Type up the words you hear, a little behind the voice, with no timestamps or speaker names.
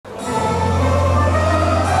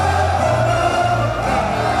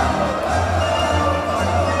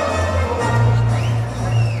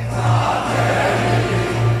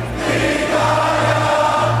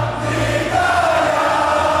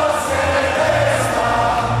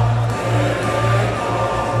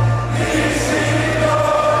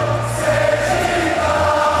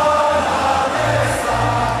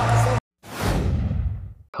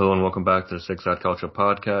welcome back to the Six Out Culture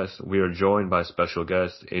podcast. We are joined by special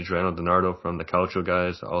guest Adriano DiNardo from the Culture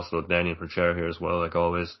Guys, also Danny and Chair here as well, like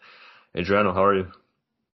always. Adriano, how are you?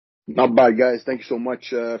 Not bad, guys. Thank you so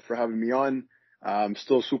much for having me on. I'm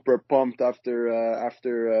still super pumped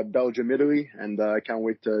after Belgium, Italy, and I can't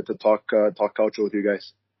wait to talk culture with you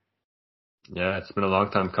guys. Yeah, it's been a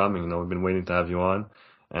long time coming. We've been waiting to have you on,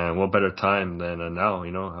 and what better time than now?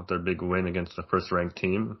 After a big win against the first-ranked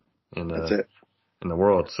team in the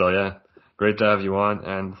world. So yeah, great to have you on.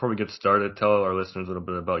 And before we get started, tell our listeners a little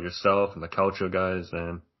bit about yourself and the Culture Guys,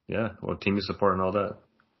 and what team you support and all that.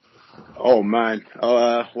 Oh man,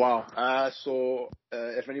 wow. So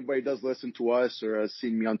if anybody does listen to us or has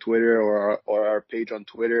seen me on Twitter or our page on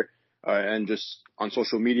Twitter and just on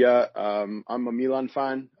social media, I'm a Milan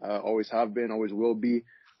fan. Always have been, always will be.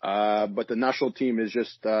 But the national team is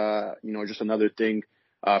just just another thing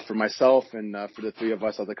for myself and for the three of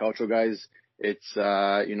us as the Culture Guys. It's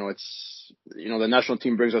the national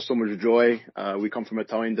team brings us so much joy. We come from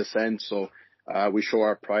Italian descent, so we show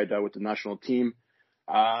our pride with the national team.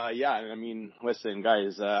 Listen,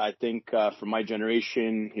 guys, I think for my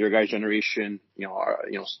generation, your guys' generation,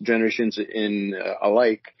 generations in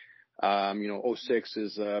alike, 06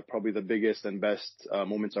 is probably the biggest and best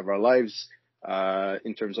moments of our lives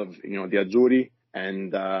in terms of, the Azzurri.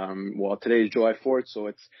 And today is July 4th, so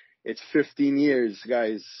it's 15 years,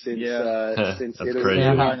 guys, since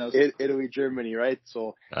Italy, Germany, right?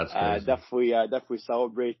 So definitely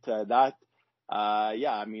celebrate that.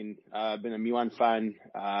 I've been a Milan fan,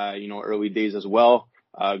 early days as well,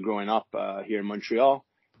 growing up here in Montreal.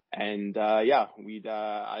 And I'm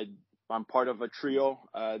part of a trio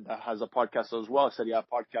that has a podcast as well, a Serie A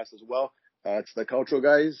podcast as well. It's the Culture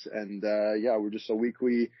Guys, and we're just a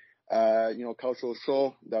weekly cultural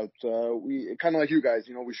show that we kind of like you guys,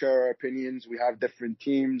 we share our opinions. We have different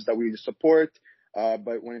teams that we support,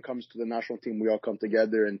 but when it comes to the national team, we all come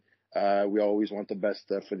together and we always want the best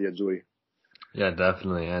for the Azzurri. Yeah,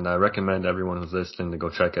 definitely. And I recommend everyone who's listening to go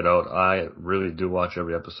check it out. I really do watch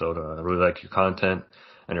every episode. I really like your content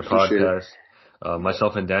and your podcast.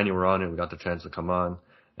 Myself and Danny were on it. We got the chance to come on.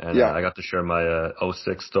 And I got to share my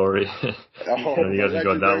 06 story. You guys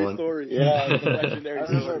enjoyed that one. Story. Yeah, it's a legendary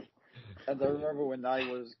story. And I remember when I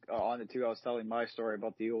was on it too, I was telling my story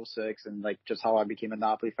about the 06 and just how I became a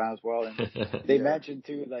Napoli fan as well. And they mentioned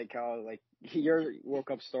too how your World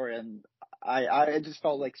Cup story, and I just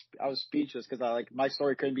felt like I was speechless because my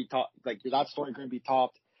story couldn't be topped. That story couldn't be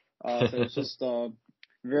topped. So it's just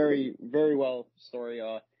very, very well story.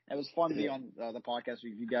 It was fun to be on the podcast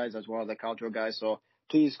with you guys as well, the Cultural Guys. So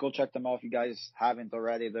please go check them out if you guys haven't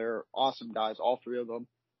already. They're awesome guys, all three of them.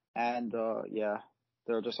 And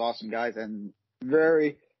they're just awesome guys and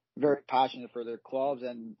very, very passionate for their clubs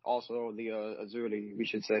and also the Azzurri, we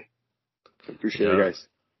should say. Appreciate it, guys.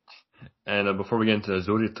 And before we get into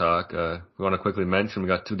Azzurri talk, we want to quickly mention we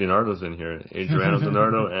got two DiNardos in here, Adriano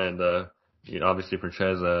DiNardo and obviously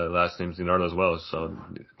Frances's last name's DiNardo as well. So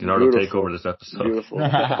DiNardo take over this episode. Beautiful.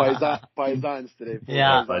 Paisans today.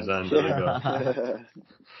 Yeah. Paisans, there you go.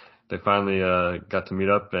 They finally got to meet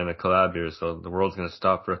up in a collab here, so the world's going to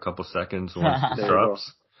stop for a couple seconds once it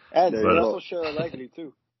drops. And they also share Allegri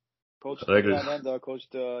too. Coach Milan and Coach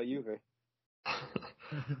Juve.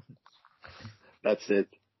 That's it.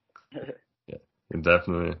 Yeah,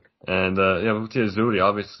 definitely. And with the Azzurri,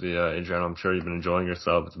 obviously, Adriano, I'm sure you've been enjoying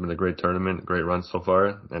yourself. It's been a great tournament, great run so far,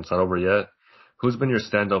 and it's not over yet. Who's been your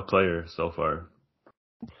standout player so far?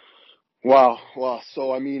 Wow.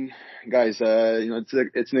 So, guys,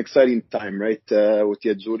 it's an exciting time, right? With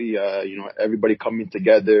the Azzurri, everybody coming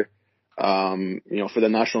together, for the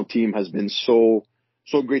national team has been so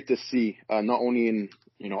great to see, not only in,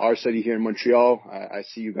 our city here in Montreal. I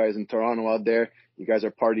see you guys in Toronto out there. You guys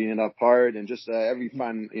are partying it up hard and just every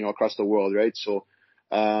fan, across the world, right? So,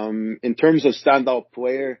 in terms of standout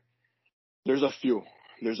player, there's a few.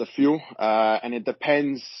 And it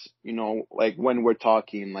depends, when we're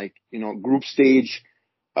talking, group stage,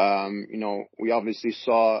 we obviously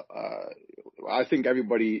saw, I think I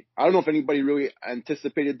don't know if anybody really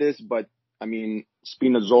anticipated this, but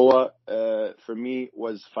Spinazzola, for me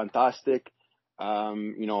was fantastic.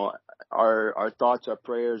 Our thoughts, our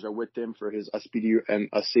prayers are with him for his a speedy and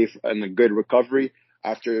a safe and a good recovery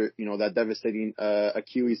after, that devastating,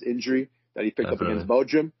 Achilles injury that he picked up against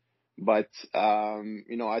Belgium. But,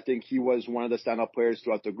 I think he was one of the standout players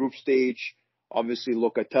throughout the group stage. Obviously,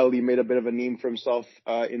 Locatelli made a bit of a name for himself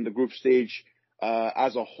in the group stage.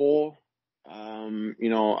 As a whole, I've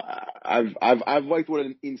liked what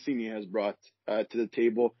Insigne has brought to the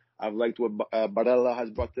table. I've liked what Barella has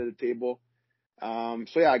brought to the table.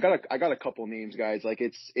 So yeah, I got a couple names, guys. Like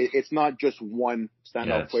it's not just one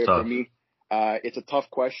standout player for me. It's a tough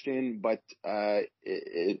question, but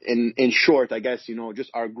in short, I guess,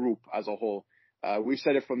 just our group as a whole. We've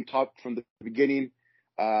said it from the beginning,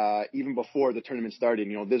 even before the tournament started.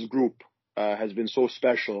 This group has been so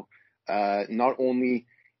special, not only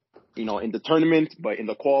in the tournament, but in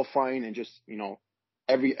the qualifying and just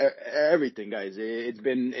everything, guys. It's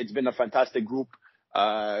been a fantastic group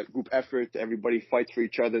effort. Everybody fights for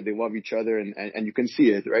each other. They love each other, and you can see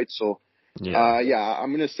it, right? So. Yeah,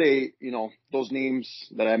 I'm going to say, those names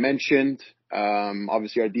that I mentioned.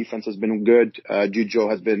 Obviously our defense has been good. Gijo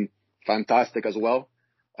has been fantastic as well.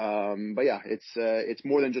 But yeah, it's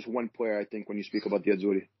more than just one player, I think, when you speak about the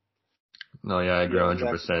Azzurri. No, yeah, I agree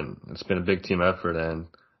 100%. It's been a big team effort, and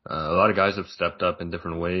a lot of guys have stepped up in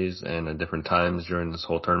different ways and at different times during this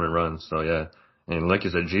whole tournament run. So yeah, and like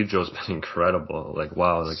you said, Gijo's been incredible. Like,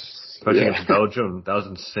 wow, like especially against Belgium, that was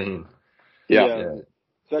insane. Yeah.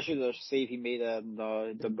 Especially the save he made on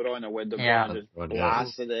De Bruyne when De Bruyne just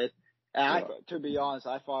blasted it. And to be honest,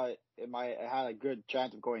 I thought it had a good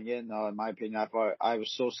chance of going in. In my opinion, I was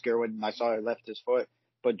so scared when I saw it left his foot.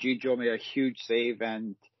 But Gijo made a huge save,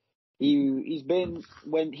 and he's been,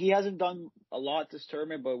 when he hasn't done a lot this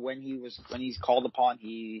tournament, but when he's called upon,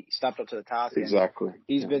 he stepped up to the task. Exactly.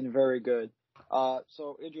 He's been very good.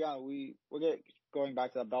 So Adriano, we're going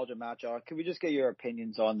back to the Belgium match. Can we just get your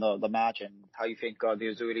opinions on the match and how you think the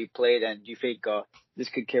Azzurri played, and do you think this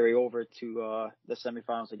could carry over to the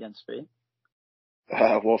semifinals against Spain?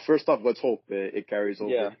 Well, first off, let's hope it carries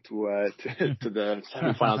over to the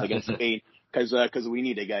semifinals against Spain, because we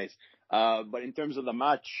need it, guys. But in terms of the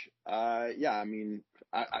match, I mean,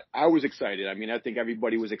 I was excited. I mean, I think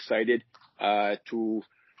everybody was excited to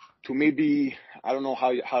maybe, I don't know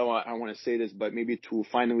how I want to say this, but maybe to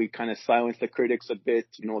finally kind of silence the critics a bit,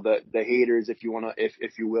 the haters, if you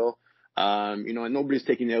will. And nobody's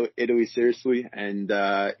taking Italy seriously. And,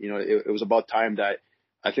 it was about time that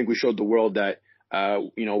I think we showed the world that,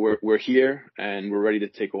 we're here and we're ready to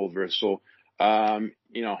take over. So,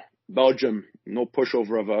 Belgium, no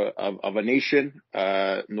pushover of a nation,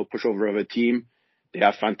 no pushover of a team. They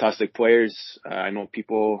have fantastic players. I know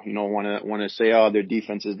people, want to say, oh, their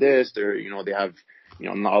defense is this. They have,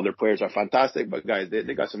 not all their players are fantastic, but guys,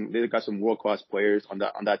 they got some world class players on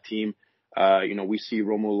that team. We see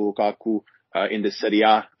Romelu Lukaku in the Serie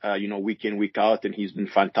A, week in, week out, and he's been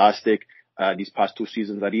fantastic these past 2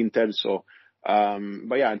 seasons at Inter. So,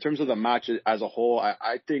 but yeah, in terms of the match as a whole,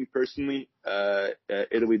 I think personally,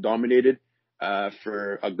 Italy dominated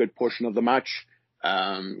for a good portion of the match.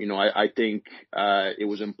 I think it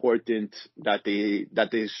was important that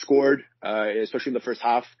they scored, especially in the first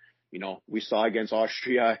half. We saw against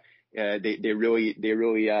Austria, they really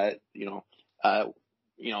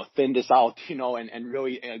thinned us out, and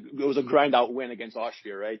really it was a grind out win against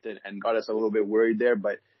Austria, right? And got us a little bit worried there,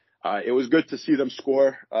 but it was good to see them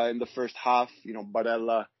score in the first half.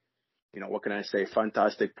 Barella, what can I say?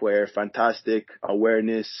 Fantastic player, fantastic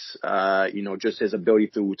awareness, just his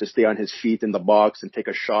ability to stay on his feet in the box and take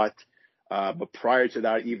a shot. But prior to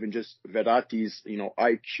that, even just Verratti's,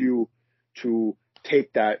 IQ to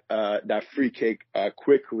take that free kick,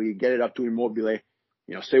 quickly, get it up to Immobile.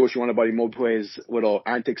 Say what you want about Immobile's little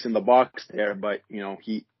antics in the box there, but,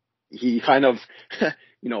 he kind of,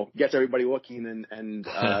 gets everybody looking and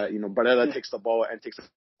Barella takes the ball and takes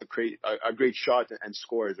a great shot and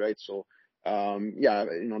scores, right? So,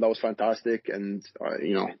 that was fantastic. And,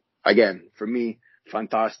 again, for me,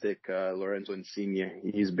 fantastic, Lorenzo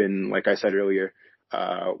Insigne. He's been, like I said earlier,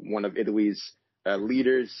 one of Italy's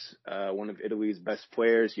leaders, one of Italy's best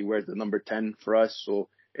players. He wears the number 10 for us. So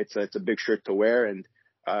it's a big shirt to wear. And,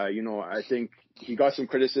 I think he got some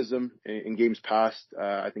criticism in games past.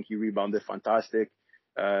 I think he rebounded fantastic,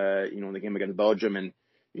 in the game against Belgium. And,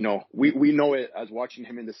 we know it as watching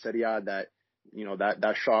him in the Serie A that,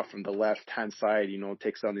 that shot from the left-hand side,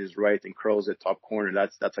 takes on his right and curls it top corner.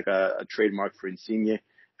 That's like a trademark for Insigne.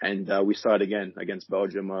 And, we saw it again against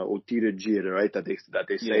Belgium, Utire Gira, right? That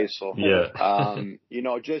they say. So,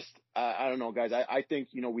 I don't know, guys. I think,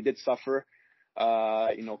 we did suffer,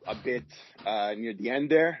 a bit, near the end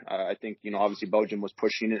there. I think, obviously Belgium was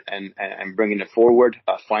pushing it and bringing it forward,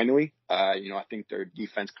 finally. I think their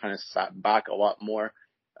defense kind of sat back a lot more,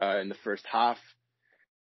 in the first half.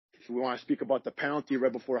 If we want to speak about the penalty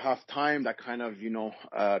right before halftime, that kind of,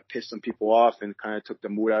 pissed some people off and kind of took the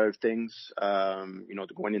mood out of things,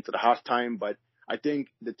 going into the halftime. But I think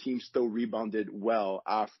the team still rebounded well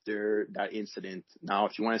after that incident. Now,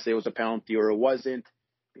 if you want to say it was a penalty or it wasn't,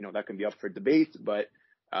 that can be up for debate. But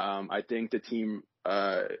I think the team,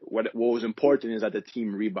 what was important is that the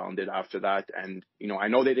team rebounded after that. And, I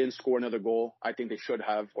know they didn't score another goal. I think they should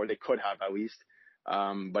have, or they could have at least.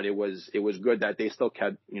 But it was good that they still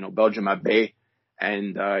kept, Belgium at bay.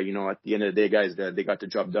 And, at the end of the day, guys, they got the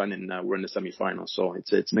job done, and we're in the semifinals. So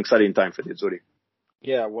it's an exciting time for the Azzurri.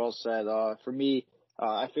 Yeah, well said. For me,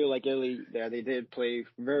 I feel like Italy, they did play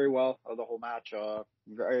very well the whole match.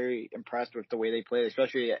 Very impressed with the way they played,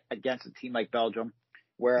 especially against a team like Belgium,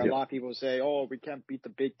 where a lot of people say, "Oh, we can't beat the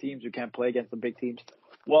big teams. We can't play against the big teams."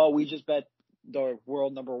 Well, we just bet the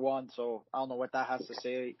world number one, so I don't know what that has to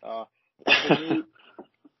say.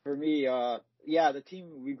 For me, yeah, the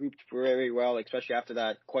team regrouped very well, especially after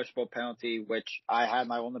that questionable penalty, which I had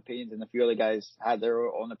my own opinions, and a few other guys had their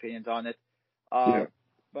own opinions on it.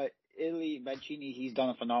 But Italy, Mancini, he's done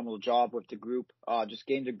a phenomenal job with the group. Just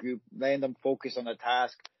getting the group, letting them focus on the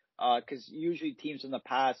task. Because usually teams in the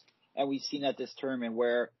past, and we've seen at this tournament,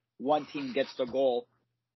 where one team gets the goal,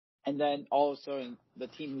 and then all of a sudden the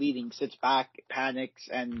team leading sits back, panics,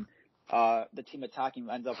 and the team attacking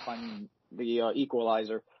ends up finding the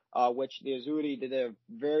equalizer. Which the Azzurri did a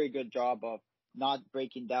very good job of not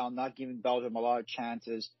breaking down, not giving Belgium a lot of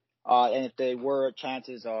chances. And if they were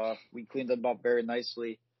chances, we cleaned them up very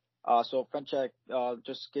nicely. So Frenchek,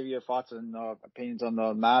 just give your thoughts and opinions on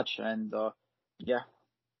the match, and yeah.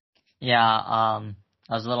 Yeah, I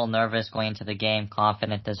was a little nervous going into the game,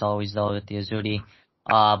 confident as always though with the Azzurri.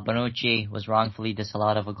 Bonucci was wrongfully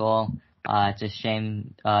disallowed of a goal. It's a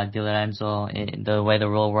shame, Di Lorenzo, the way the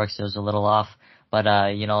rule works, it was a little off. But,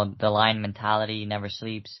 the Lion mentality never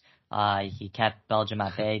sleeps. He kept Belgium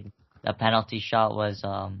at bay. The penalty shot was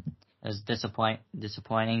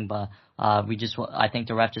disappointing, but, I think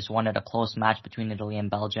the ref just wanted a close match between Italy and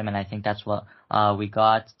Belgium, and I think that's what, we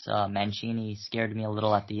got. Mancini scared me a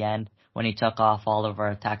little at the end when he took off all of our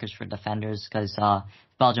attackers for defenders, because,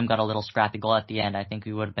 Belgium got a little scrappy goal at the end. I think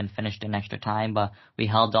we would have been finished in extra time, but we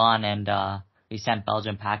held on and, we sent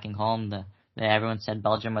Belgium packing home. Everyone said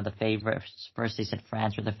Belgium were the favorites. First they said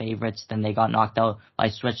France were the favorites. Then they got knocked out by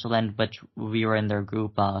Switzerland, which we were in their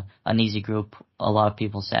group, an easy group, a lot of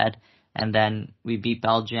people said. And then we beat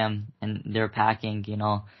Belgium, and they're packing,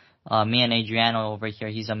 Me and Adriano over here,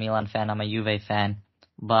 he's a Milan fan, I'm a Juve fan.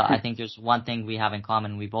 But I think there's one thing we have in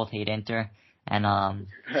common. We both hate Inter. And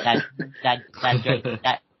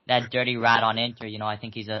that dirty rat on Inter, I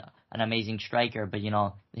think he's an amazing striker, but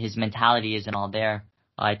his mentality isn't all there.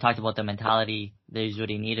 I talked about the mentality the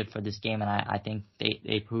Azzurri needed for this game, and I think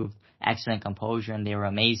they proved excellent composure, and they were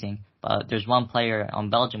amazing. But there's one player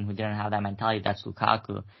on Belgium who didn't have that mentality. That's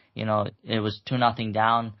Lukaku. It was 2-0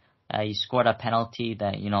 down. He scored a penalty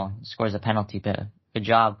that scores a penalty. But good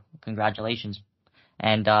job, congratulations.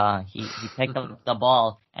 And he picked up the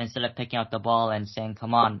ball, and instead of picking up the ball and saying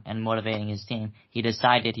come on and motivating his team, he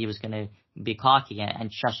decided he was going to be cocky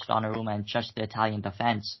and shush Donnarumma and shush the Italian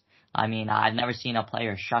defense. I mean, I've never seen a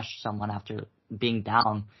player shush someone after being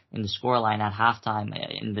down in the scoreline at halftime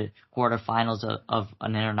in the quarterfinals of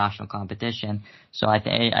an international competition. So I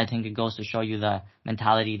think it goes to show you the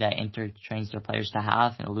mentality that Inter trains their players to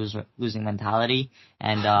have, a losing mentality.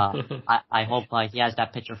 And I hope he has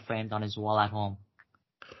that picture framed on his wall at home.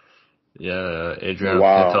 Yeah, Adrian,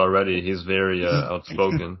 I can tell already he's very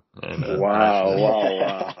outspoken. And,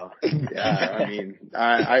 wow. Yeah, I mean,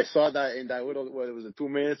 I saw that in that little, what it was, 2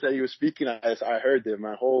 minutes that he was speaking. I heard him,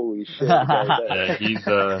 man. Holy shit. Yeah, he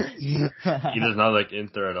does not like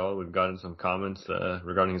Inter at all. We've gotten some comments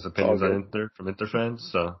regarding his opinions on Inter from Inter fans,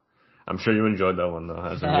 so I'm sure you enjoyed that one though,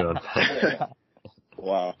 as a Milan fan.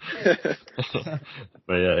 Wow.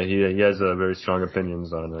 But yeah, he has very strong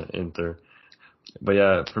opinions on Inter. But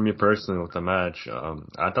yeah, for me personally with the match,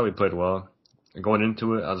 I thought we played well. Going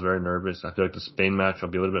into it, I was very nervous. I feel like the Spain match, I'll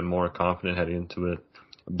be a little bit more confident heading into it.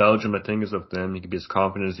 Belgium, I think, is with them. You can be as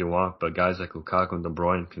confident as you want, but guys like Lukaku and De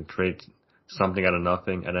Bruyne can create something out of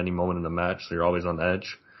nothing at any moment in the match, so you're always on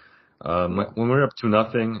edge. When we were up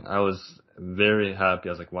 2-0, I was very happy.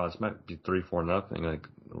 I was like, wow, this might be 3-4-0. Like,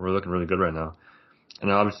 we're looking really good right now.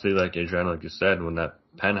 And obviously, like Adriano, like you said, when that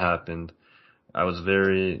pen happened, I was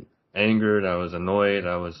very angered, I was annoyed,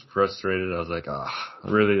 I was frustrated. I was like,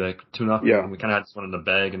 really, like 2-0. Yeah. We kind of had this one in the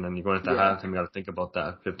bag, and then you go into halftime, you got to think about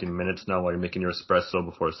that 15 minutes now while you're making your espresso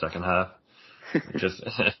before the second half. It just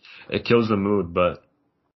it kills the mood. But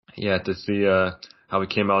yeah, to see how we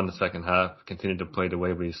came out in the second half, continued to play the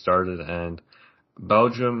way we started, and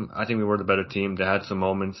Belgium, I think we were the better team. They had some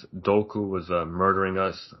moments. Doku was murdering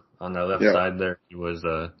us on that left side there. He was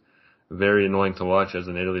very annoying to watch as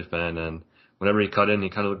an Italy fan, and whenever he cut in, he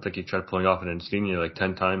kind of looked like he tried pulling off an Insigne like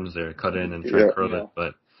 10 times there, cut in and tried to curl it.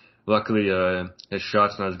 But luckily, his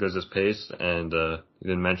shot's not as good as his pace, and he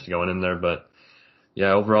didn't manage to go in there. But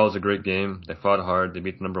yeah, overall, it was a great game. They fought hard. They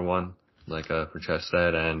beat the number one, like Francesc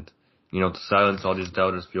said, and to silence all these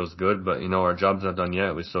doubters feels good. But our job's not done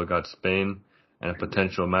yet. We still got Spain and a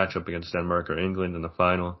potential matchup against Denmark or England in the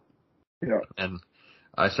final. Yeah. And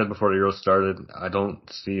I said before the Euro started, I don't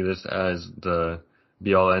see this as the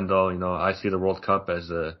be-all, end-all. I see the World Cup as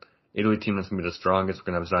a Italy team that's going to be the strongest.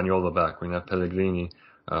 We're going to have Zaniolo back. We're going to have Pellegrini,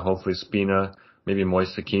 hopefully Spina, maybe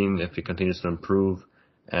Moise Kean if he continues to improve.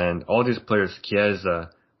 And all these players, Chiesa,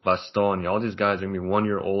 Bastoni, all these guys are going to be 1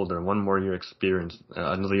 year older, 1 more year experience,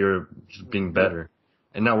 another year just being better.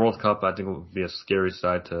 And that World Cup, I think, will be a scary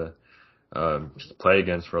side to just play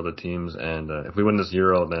against for other teams. And if we win this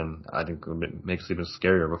Euro, then I think it makes it even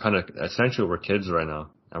scarier. Essentially we're kids right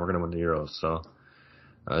now, and we're going to win the Euros. So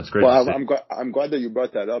it's great to see. I'm glad that you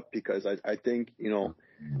brought that up, because I think, it's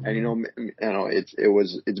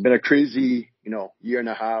been a crazy, year and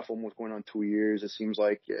a half, almost going on 2 years. It seems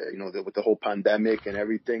like, with the whole pandemic and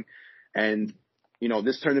everything. And,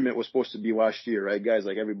 this tournament was supposed to be last year, right, guys?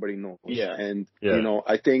 Like everybody knows. Yeah. And,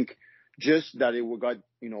 I think just that it got,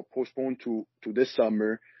 postponed to this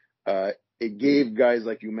summer, it gave guys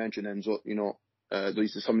like you mentioned, and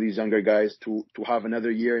some of these younger guys to have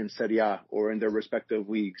another year in Serie A or in their respective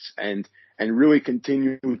leagues and really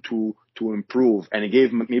continue to improve. And it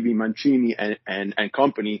gave maybe Mancini and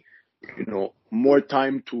company, more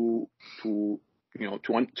time to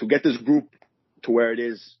get this group to where it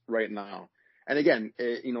is right now. And again,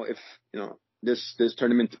 if this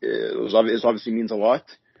tournament is obviously means a lot.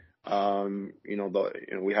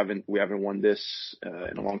 We haven't won this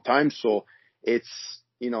in a long time, so it's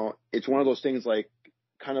one of those things, like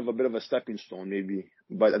kind of a bit of a stepping stone maybe,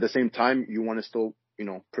 but at the same time you want to still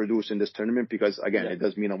produce in this tournament, because again, it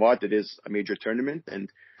does mean a lot. It is a major tournament,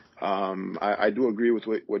 and I do agree with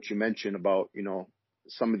what you mentioned about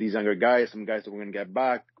some of these younger guys, some guys that we're going to get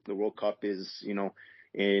back. The World Cup is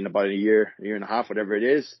in about a year and a half, whatever it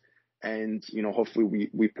is. And, hopefully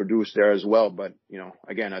we produce there as well. But,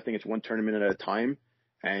 again, I think it's one tournament at a time.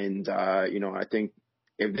 And, I think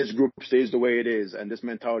if this group stays the way it is and this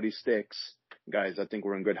mentality sticks, guys, I think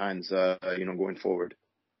we're in good hands, going forward.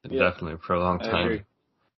 Definitely, for a long time.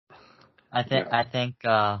 I think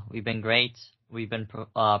we've been great. We've been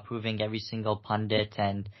proving every single pundit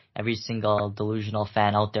and every single delusional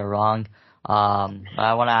fan out there wrong. But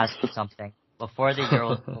I want to ask you something. Before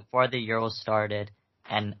the Euro started,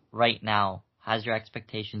 and right now, has your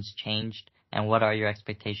expectations changed? And what are your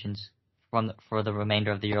expectations for the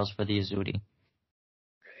remainder of the Euros for the Azzurri?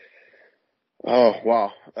 Oh,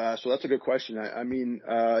 wow. So that's a good question. I mean,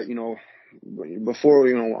 before,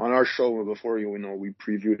 on our show, before, we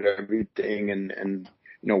previewed everything and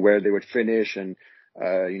where they would finish and,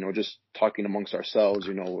 just talking amongst ourselves,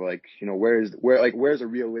 where's a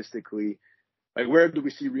realistically, like, where do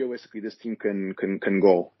we see realistically this team can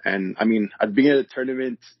go? And I mean, at the beginning of the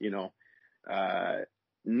tournament,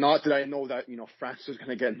 not that I know that, France was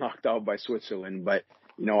going to get knocked out by Switzerland, but,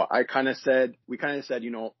 we kind of said,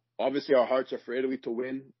 obviously our hearts are for Italy to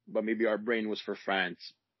win, but maybe our brain was for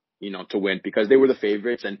France, to win, because they were the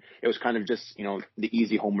favorites and it was kind of just, the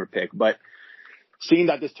easy homer pick. But seeing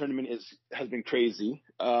that this tournament has been crazy,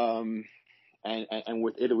 and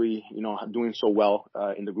with Italy, doing so well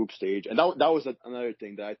in the group stage, and that was another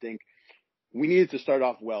thing that I think we needed to start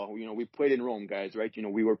off well. We played in Rome, guys, right?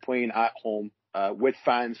 We were playing at home with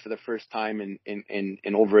fans for the first time in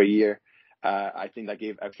over a year. I think that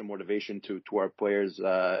gave extra motivation to our players.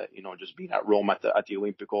 Just being at Rome at the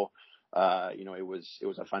Olimpico, it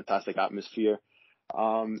was a fantastic atmosphere.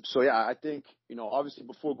 So yeah, I think obviously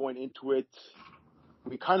before going into it,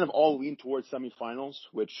 we kind of all lean towards semifinals,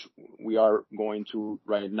 which we are going to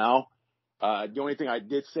right now. The only thing I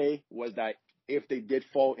did say was that if they did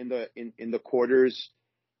fall in the quarters,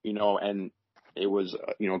 and it was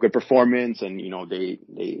good performance, and they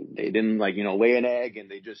didn't lay an egg, and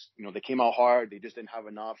they just they came out hard, they just didn't have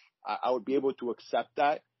enough, I would be able to accept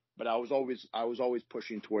that. But I was always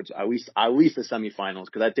pushing towards at least the semifinals,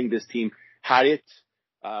 because I think this team had it.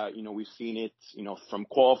 We've seen it, from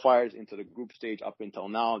qualifiers into the group stage up until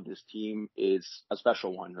now. This team is a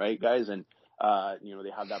special one, right, guys? And,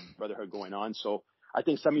 they have that brotherhood going on. So I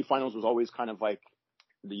think semifinals was always kind of like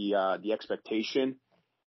the expectation.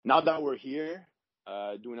 Now that we're here,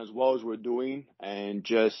 doing as well as we're doing, and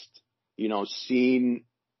just, seeing,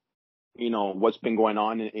 what's been going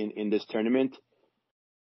on in this tournament,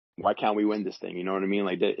 why can't we win this thing? You know what I mean?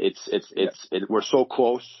 Like, we're so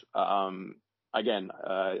close. Again,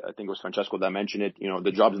 I think it was Francesco that mentioned it.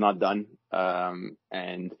 The job's not done,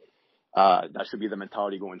 and that should be the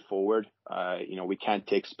mentality going forward. We can't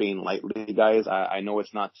take Spain lightly, guys. I know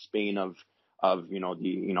it's not Spain of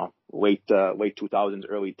the late 2000s,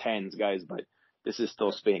 early 10s, guys, but this is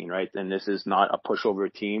still Spain, right? And this is not a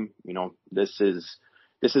pushover team. This is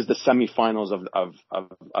the semifinals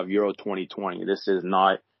of Euro 2020. This is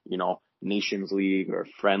not Nations League or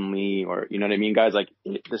friendly, or you know what I mean, guys. Like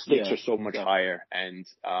the stakes are so much higher, and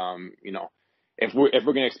if we're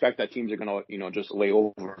going to expect that teams are going to just lay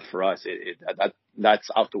over for us, that's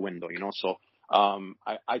out the window, So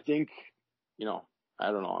I think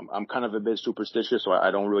I don't know. I'm kind of a bit superstitious, so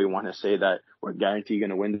I don't really want to say that we're guaranteed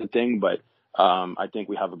going to win the thing, but I think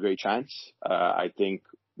we have a great chance. I think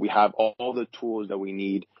we have all the tools that we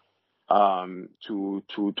need to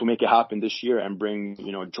make it happen this year and bring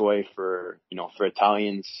joy for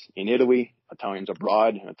Italians in Italy, Italians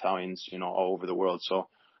abroad, and Italians all over the world. So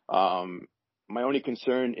my only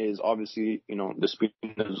concern is obviously the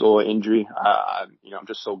Spinazzola injury. I'm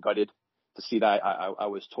just so gutted to see that. I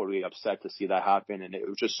was totally upset to see that happen, and it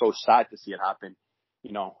was just so sad to see it happen.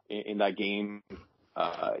 In that game,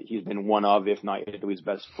 he's been one of, if not Italy's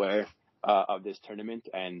best player of this tournament,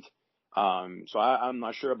 and so I'm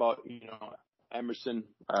not sure about Emerson.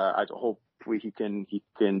 I hopefully he can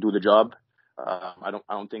do the job. I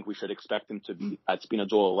don't think we should expect him to be at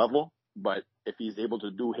Spinazzola level, but if he's able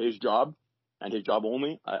to do his job and his job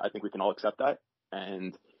only, I think we can all accept that.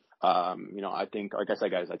 And I think, like I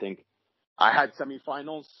said, guys, I think I had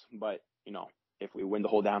semifinals, but if we win the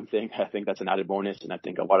whole damn thing, I think that's an added bonus, and I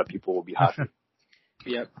think a lot of people will be happy.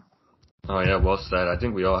 Yep. Oh yeah, well said. I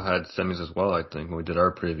think we all had semis as well. I think when we did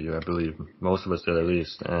our preview, I believe most of us did at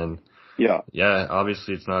least. And yeah,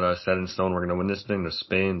 obviously it's not set in stone. We're gonna win this thing. There's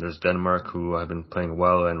Spain, there's Denmark, who have been playing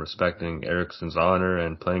well and respecting Eriksen's honor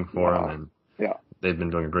and playing for him, and they've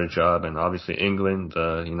been doing a great job. And obviously England,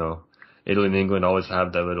 Italy and England always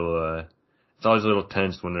have that little. It's always a little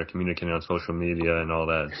tense when they're communicating on social media and all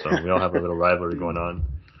that. So we all have a little rivalry going on.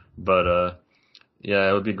 But yeah,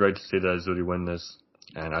 it would be great to see that Azzurri win this.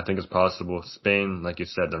 And I think it's possible. Spain, like you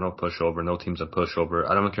said, they're no pushover. No team's a pushover.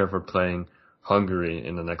 I don't care if we're playing Hungary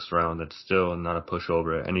in the next round. It's still not a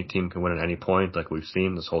pushover. Any team can win at any point, like we've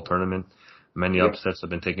seen this whole tournament. Many upsets have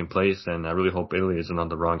been taking place, and I really hope Italy isn't on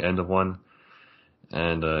the wrong end of one.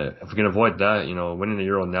 And if we can avoid that, winning the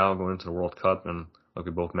Euro now, going into the World Cup, and like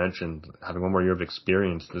we both mentioned, having one more year of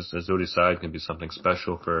experience, this Azzurri side can be something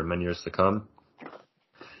special for many years to come.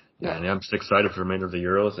 Yeah, and I'm just excited for the remainder of the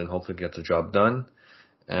Euros and hopefully get the job done.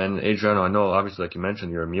 And Adriano, I know obviously, like you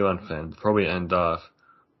mentioned, you're a Milan fan. Before we end off,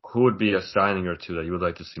 who would be a signing or two that you would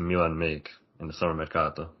like to see Milan make in the summer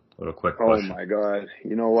mercato? A little quick question. Oh my God!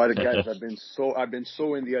 You know what, guys? I've been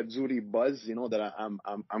so in the Azzurri buzz, that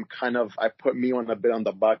I'm kind of, I put Milan a bit on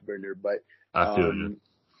the back burner, but I feel you.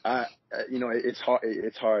 It's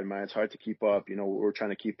hard, man. It's hard to keep up. We're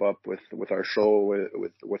trying to keep up with our show,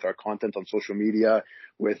 with our content on social media,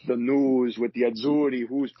 with the news, with the Azzurri,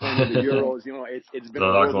 who's playing in the Euros. It's been a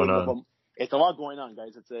lot going on. It's a lot going on,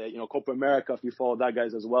 guys. It's Copa America, if you follow that,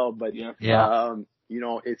 guys, as well. But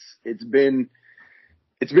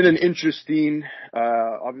it's been an interesting,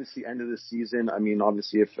 obviously, end of the season. I mean,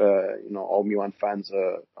 obviously, if all Milan fans,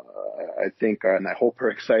 I think, and I hope are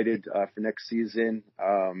excited for next season.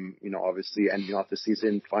 Obviously, ending off the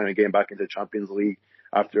season, finally getting back into the Champions League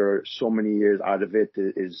after so many years out of it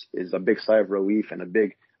is a big sigh of relief and a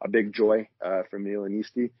big joy for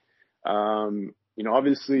Milanisti.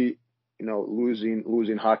 Obviously,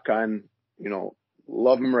 losing Hakan,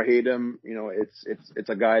 love him or hate him, it's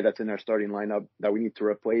a guy that's in our starting lineup that we need to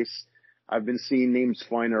replace. I've been seeing names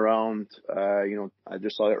flying around. I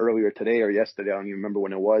just saw it earlier today or yesterday. I don't even remember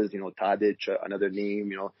when it was. Tadic, another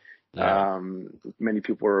name. Many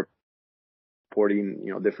people were reporting,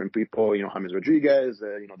 different people. James Rodriguez,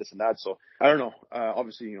 this and that. So I don't know.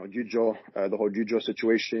 Obviously, Gigio, the whole Gigio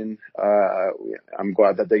situation. I'm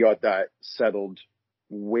glad that they got that settled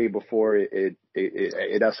way before it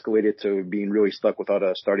escalated to being really stuck without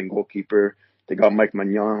a starting goalkeeper. They got Mike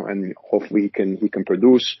Magnan, and hopefully he can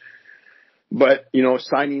produce. But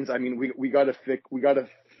signings. I mean, we gotta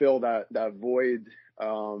fill that void.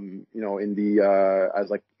 In the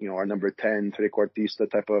as our number 10 trequartista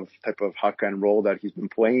type of Hakan role that he's been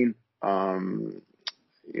playing. I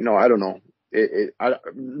don't know.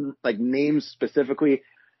 Like names specifically.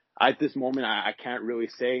 At this moment, I can't really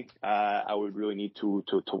say. I would really need to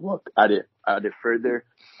look at it further.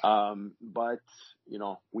 But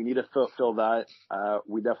we need to fill that.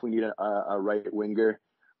 We definitely need a right winger.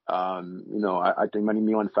 I think many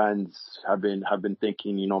Milan fans have been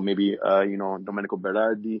thinking, maybe Domenico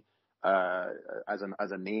Berardi as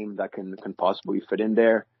a name that can possibly fit in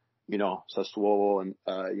there. Sassuolo and,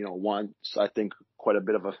 wants, I think, quite a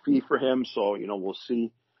bit of a fee for him. So, we'll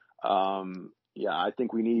see. I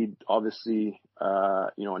think we need, obviously,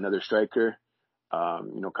 another striker,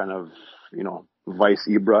 kind of, vice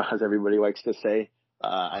Ibra, as everybody likes to say.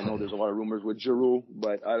 I know there's a lot of rumors with Giroud,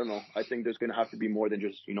 but I don't know. I think there's going to have to be more than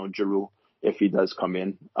just, Giroud if he does come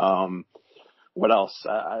in. What else?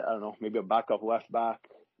 I don't know. Maybe a backup left back.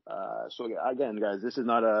 So again, guys, it's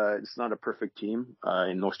not a perfect team,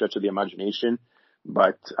 in no stretch of the imagination,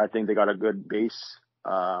 but I think they got a good base.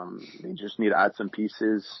 They just need to add some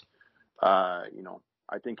pieces. I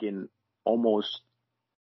think in almost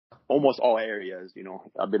all areas,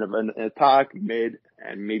 a bit of an attack, mid,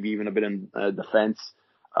 and maybe even a bit in defense.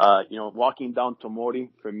 Walking down Tomori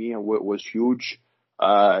for me was huge.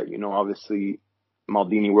 Obviously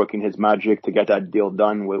Maldini working his magic to get that deal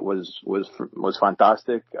done was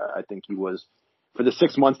fantastic. I think he was, for the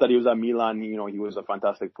 6 months that he was at Milan, he was a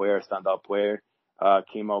fantastic player, standout player.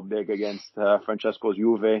 Came out big against Francesco's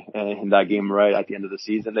Juve in that game right at the end of the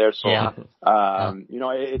season there. So,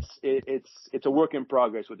 it's a work in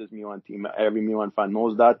progress with this Milan team. Every Milan fan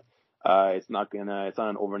knows that. It's not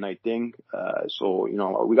an overnight thing. So,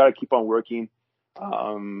 we got to keep on working,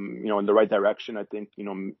 in the right direction. I think,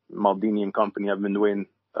 Maldini and company have been doing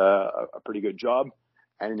a pretty good job,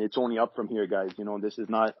 and it's only up from here, guys.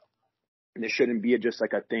 This shouldn't be just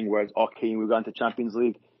like a thing where it's okay, we've gone to Champions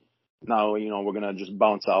League. Now, we're going to just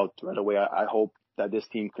bounce out right away. I hope that this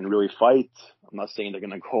team can really fight. I'm not saying they're going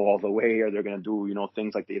to go all the way or they're going to do,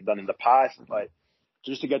 things like they've done in the past, but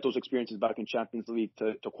just to get those experiences back in Champions League,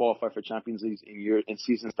 to qualify for Champions League in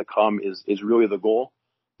seasons to come is really the goal.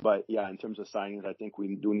 But yeah, in terms of signings, I think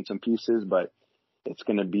we do need some pieces, but it's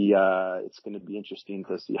going to be interesting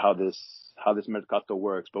to see how this Mercato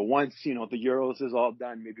works. But once, the Euros is all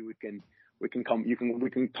done, maybe we can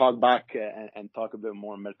talk back and talk a bit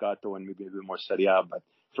more Mercato and maybe a bit more Serie A. But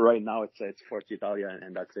for right now, it's Forza Italia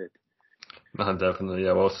and that's it. No, definitely.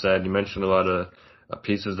 Yeah, well said. You mentioned a lot of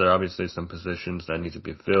pieces there. Obviously, some positions that need to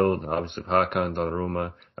be filled. Obviously, Hakan,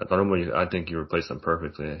 Donnarumma. Donnarumma, I think you replaced him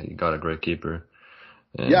perfectly. You got a great keeper.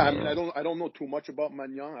 And, I don't know too much about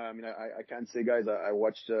Magnan. I can't say, guys. I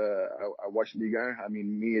watched Liga.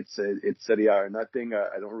 It's Serie A or nothing.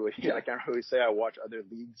 I can't really say I watch other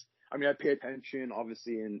leagues. I pay attention,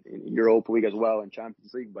 obviously, in Europa League as well and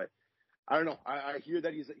Champions League, but I don't know. I hear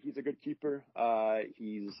that he's a good keeper.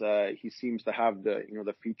 He seems to have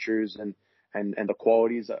the features and the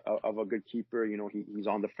qualities of a good keeper. He's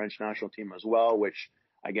on the French national team as well, which,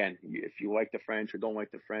 again, if you like the French or don't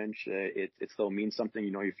like the French, it still means something,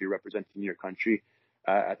 if you're representing your country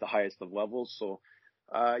at the highest of levels. So,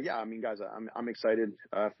 guys, I'm excited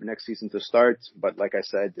for next season to start. But like I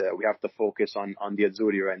said, we have to focus on the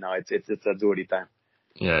Azzurri right now. It's Azzurri time.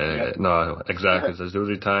 Yeah, no, exactly. It's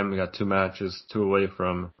Azzurri time. We got 2 matches, 2 away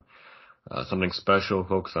from something special.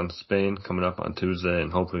 Focus on Spain coming up on Tuesday,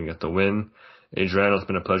 and hopefully we get the win. Adriano, it's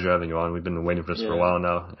been a pleasure having you on. We've been waiting for this for a while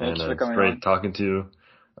now, and it's great talking to you.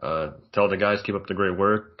 Tell the guys, keep up the great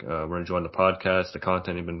work. We're enjoying the podcast, the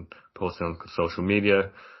content you've been posting on social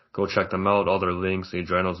media. Go check them out. All their links,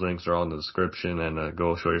 Adriano's links are all in the description, and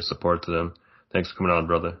go show your support to them. Thanks for coming on,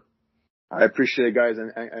 brother. I appreciate it, guys,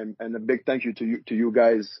 and a big thank you to you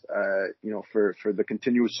guys, for the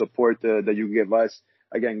continuous support that you give us.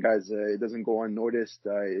 Again, guys, it doesn't go unnoticed.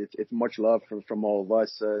 It's much love from all of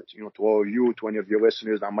us, to all of you, to any of your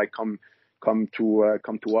listeners that might come to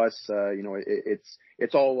us.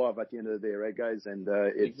 It's all love at the end of the day, right, guys? And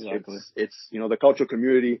it's the cultural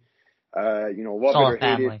community. Love it or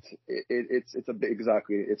hate it.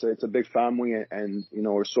 It's a big family, and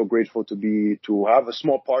we're so grateful to have a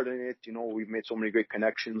small part in it. We've made so many great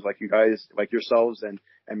connections, like you guys, like yourselves, and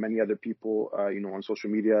many other people, on social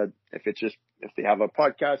media. If they have a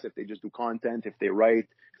podcast, if they just do content, if they write,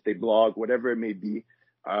 if they blog, whatever it may be,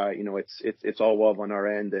 it's all love on our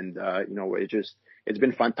end, and it's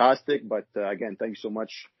been fantastic. But again, thank you so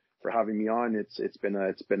much for having me on. It's been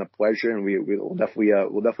a pleasure, and we'll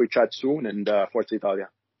definitely chat soon. And Forza Italia.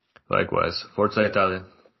 Likewise, Forza Italia.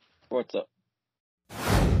 Forza.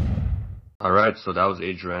 All right, so that was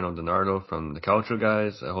Adriano Donardo from the Calcio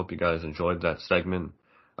Guys. I hope you guys enjoyed that segment.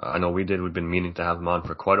 I know we did. We've been meaning to have him on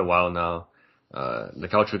for quite a while now. The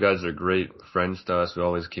Calcio Guys are great friends to us. We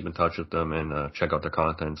always keep in touch with them and check out their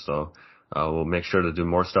content. So we'll make sure to do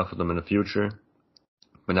more stuff with them in the future.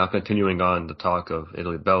 But now continuing on the talk of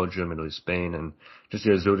Italy, Belgium, Italy, Spain, and just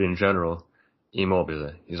the Azzurri in general,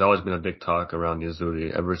 Immobile. He's always been a big talk around the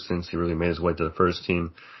Azzurri ever since he really made his way to the first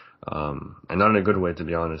team. And not in a good way, to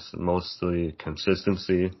be honest. Mostly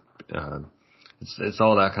consistency. It's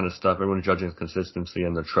all that kind of stuff. Everyone's judging his consistency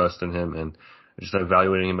and their trust in him. And just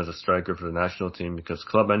evaluating him as a striker for the national team, because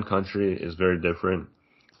club and country is very different.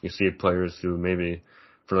 You see players who maybe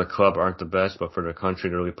for the club aren't the best, but for the country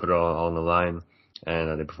they really put it all on the line,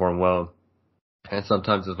 and they perform well. And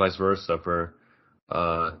sometimes it's vice versa. For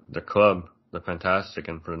the club, they're fantastic,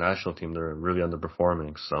 and for the national team, they're really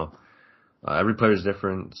underperforming. So every player is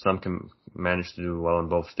different. Some can manage to do well in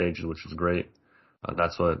both stages, which is great.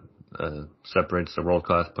 That's what separates the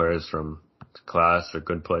world-class players from class or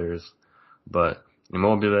good players. But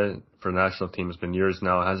Immobile for the national team has been years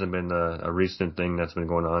now. It hasn't been a recent thing that's been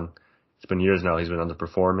going on. It's been years now. He's been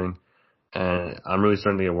underperforming. And I'm really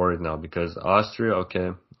starting to get worried now, because Austria,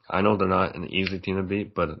 okay, I know they're not an easy team to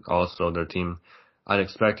beat, but also their team, I'd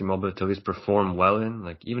expect Immobile to at least perform well in.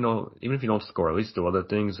 Like, even if you don't score, at least do other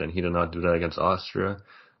things, and he did not do that against Austria,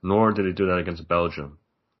 nor did he do that against Belgium.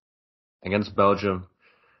 Against Belgium,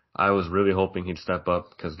 I was really hoping he'd step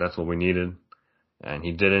up, because that's what we needed. And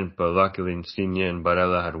he didn't, but luckily Insigne and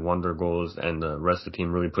Barella had wonder goals, and the rest of the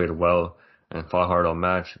team really played well and fought hard all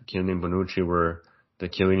match. Chiellini and Bonucci were the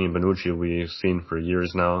Chiellini and Bonucci we've seen for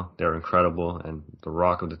years now. They're incredible and the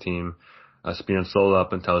rock of the team. Spinazzola,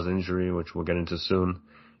 up until his injury, which we'll get into soon,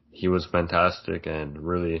 he was fantastic and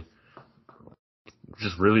really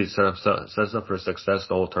sets us up for success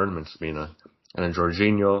the whole tournament, Spina. And then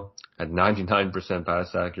Jorginho had 99%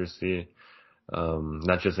 pass accuracy.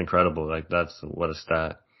 That's just incredible. Like, that's what a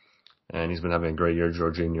stat. And he's been having a great year,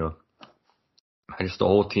 Jorginho. And just the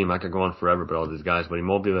whole team, I could go on forever about all these guys, but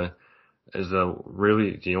Immobile is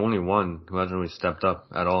really the only one who hasn't really stepped up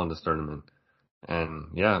at all in this tournament. And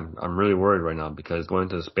yeah, I'm really worried right now, because going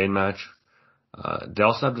into the Spain match, they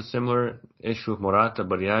also have the similar issue with Morata,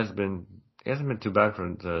 but he hasn't been too bad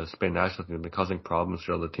for the Spain national team. He's been causing problems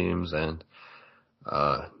for other teams, and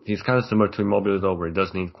he's kind of similar to Immobile though, where he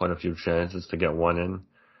does need quite a few chances to get one in.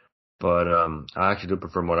 But I actually do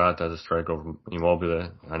prefer Morata as a striker over Immobile.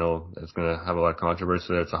 I know it's going to have a lot of controversy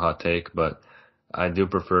there. It's a hot take, but I do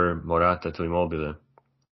prefer Morata to Immobile.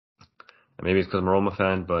 And maybe it's because I'm a Roma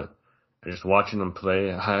fan, but just watching them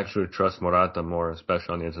play, I actually trust Morata more,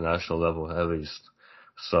 especially on the international level, at least.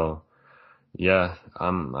 So, yeah,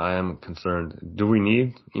 I am concerned. Do we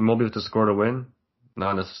need Immobile to score to win?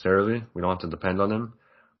 Not necessarily. We don't have to depend on him.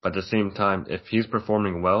 But at the same time, if he's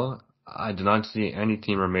performing well, I do not see any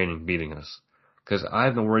team remaining beating us. Because I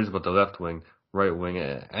have no worries about the left wing, right wing,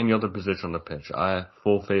 any other position on the pitch. I have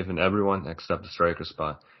full faith in everyone except the striker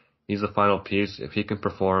spot. He's the final piece. If he can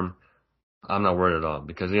perform, I'm not worried at all.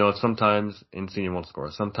 Because, sometimes Insigne won't score.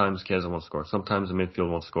 Sometimes Chiesa won't score. Sometimes the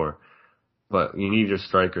midfield won't score. But you need your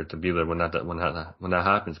striker to be there when that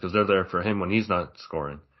happens. Because they're there for him when he's not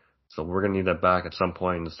scoring. So we're going to need that back at some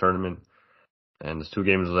point in this tournament. And there's 2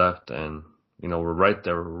 games left, and we're right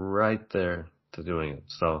there to doing it.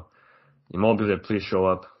 So, Immobile, please show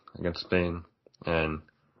up against Spain. And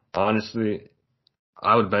honestly,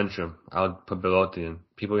 I would bench him. I would put Belotti in.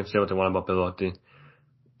 People can say what they want about Belotti. It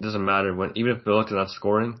doesn't matter. Even if Belotti's not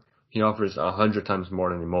scoring, he offers 100 times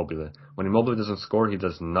more than Immobile. When Immobile doesn't score, he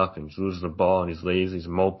does nothing. He loses the ball, and he's lazy. He's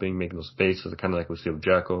moping, making those faces, kind of like we see with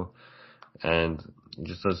Dzeko. And he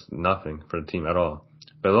just does nothing for the team at all.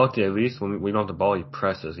 Belotti, at least, when we don't have the ball, he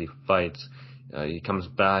presses, he fights, he comes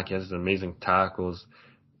back, he has amazing tackles,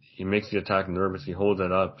 he makes the attack nervous, he holds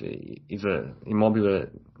it up. Immobile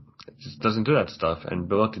just doesn't do that stuff, and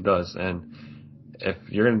Belotti does. And if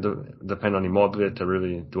you're going to depend on Immobile to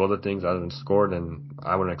really do other things other than score, then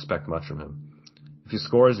I wouldn't expect much from him. If he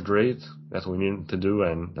scores, great, that's what we need him to do,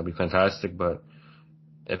 and that'll be fantastic, but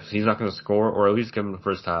if he's not going to score, or at least give him the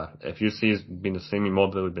first half. If you see he's been the same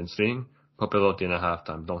Immobile we've been seeing, put Belotti in at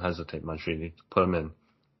halftime. Don't hesitate, Mancini. Put him in.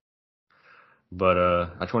 But I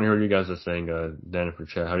just want to hear what you guys are saying, Dan and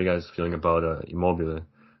Chat. How are you guys feeling about Immobile?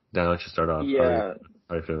 Dan, I'll let you start off. Yeah.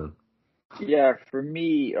 How are you feeling? Yeah, for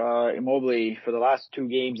me, Immobile, for the last 2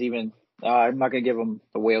 games even, I'm not going to give him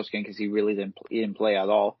the whale skin because he really didn't play at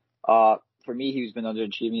all. For me, he's been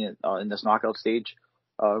underachieving in this knockout stage.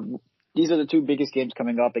 These are the 2 biggest games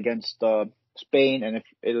coming up against Spain, and if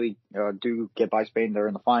Italy do get by Spain, they're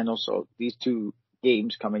in the finals. So these 2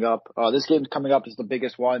 games coming up. This game coming up is the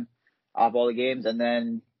biggest one of all the games, and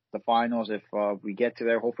then the finals, if we get to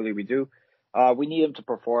there, hopefully we do. We need him to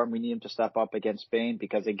perform. We need him to step up against Spain,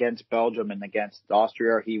 because against Belgium and against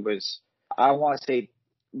Austria, he was, I want to say,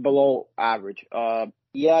 below average.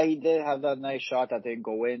 Yeah, he did have that nice shot that didn't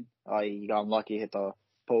go in. He got unlucky, hit the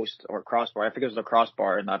post or crossbar. I think it was the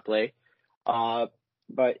crossbar in that play.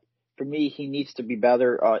 But for me, he needs to be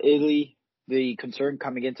better. Italy, the concern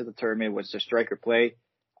coming into the tournament was the striker play.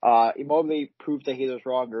 Immobile proved that he was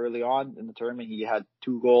wrong early on in the tournament. He had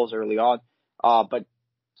 2 goals early on. But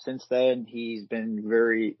since then, he's been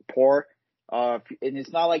very poor. And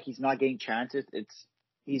it's not like he's not getting chances.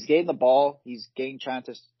 He's getting the ball, he's getting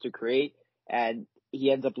chances to create, and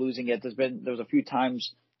he ends up losing it. There was a few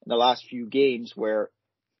times in the last few games where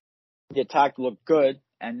the attack looked good,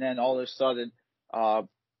 and then all of a sudden,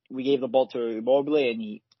 we gave the ball to Immobile, and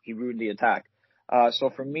he ruined the attack. So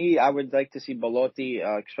for me, I would like to see Belotti,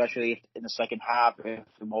 especially in the second half, if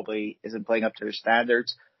Immobile isn't playing up to his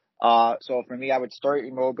standards. So for me, I would start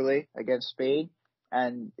Immobile against Spain,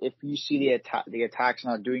 and if you see the attack's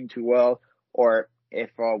not doing too well, or if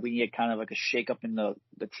we need kind of like a shake up in the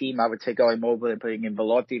team, I would take out Immobile and putting in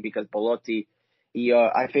Belotti, because Belotti,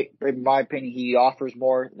 I think, in my opinion, he offers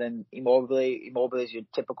more than Immobile. Immobile is your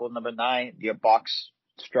typical number 9, your box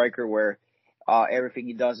striker, where everything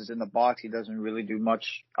he does is in the box. He doesn't really do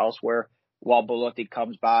much elsewhere. While Belotti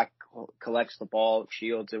comes back, collects the ball,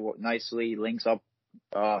 shields it nicely, links up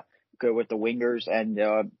good with the wingers,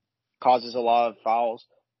 and causes a lot of fouls.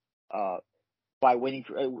 By winning,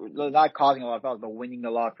 not causing a lot of fouls, but winning a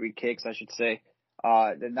lot of free kicks, I should say.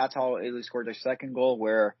 Then that's how Italy scored their second goal,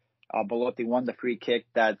 where Belotti won the free kick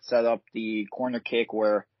that set up the corner kick,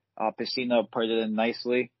 where Pessina put it in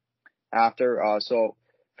nicely after. So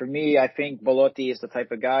for me, I think Belotti is the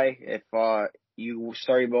type of guy, if you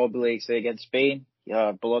start Immobile, say, against Spain,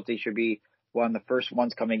 Belotti should be one of the first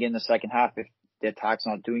ones coming in the second half if the attack's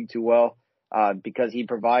not doing too well, because he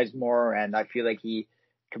provides more, and I feel like he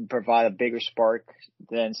can provide a bigger spark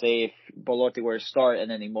than, say, if Belotti were to start and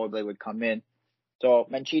then Immobile would come in. So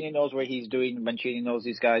Mancini knows what he's doing. Mancini knows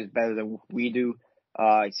these guys better than we do.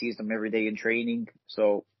 He sees them every day in training.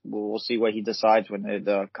 So we'll see what he decides when it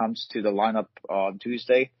comes to the lineup on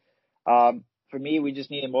Tuesday. For me, we just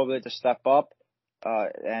need Immobile to step up.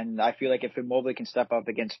 And I feel like if Immobile can step up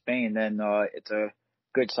against Spain, then it's a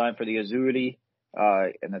good sign for the Azzurri.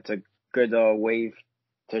 And it's a good way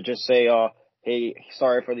to just say, hey,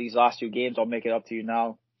 sorry for these last 2 games. I'll make it up to you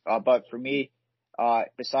now. But for me,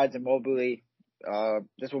 besides Immobile,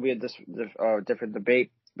 this will be a different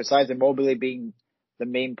debate. Besides Immobile being the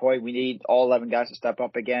main point, we need all 11 guys to step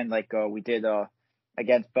up again, like we did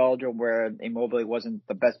against Belgium, where Immobile wasn't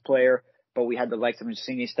the best player, but we had the likes of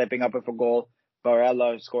Insigne stepping up with a goal,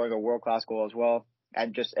 Barella scoring a world-class goal as well,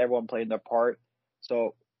 and just everyone playing their part.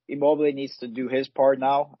 So Immobile needs to do his part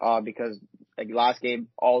now, because like last game,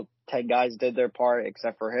 all 10 guys did their part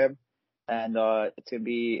except for him. And it's going to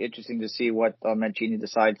be interesting to see what Mancini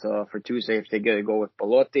decides for Tuesday, if they're going to go with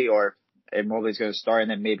Belotti or Immobile's going to start,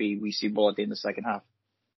 and then maybe we see Belotti in the second half.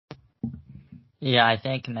 Yeah, I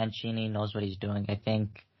think Mancini knows what he's doing. I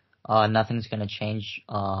think nothing's going to change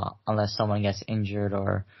unless someone gets injured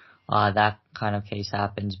or that kind of case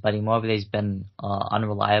happens. But Immobile's been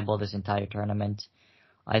unreliable this entire tournament.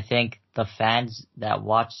 I think the fans that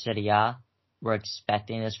watch Serie A were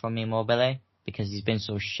expecting this from Immobile, because he's been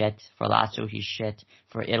so shit. For Lazio, he's shit.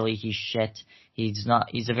 For Italy, he's shit. He's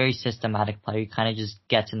a very systematic player. He kind of just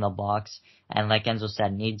gets in the box, and like Enzo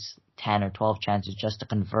said, needs 10 or 12 chances just to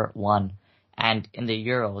convert one. And in the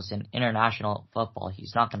Euros, in international football,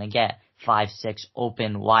 he's not going to get 5, 6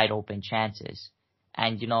 wide open chances.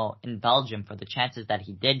 And, in Belgium, for the chances that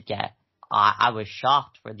he did get, I was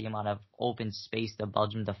shocked for the amount of open space the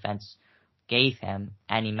Belgium defense gave him,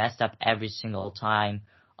 and he messed up every single time.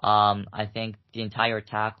 I think the entire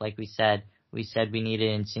attack, like we said we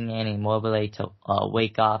needed Insigne and Immobile to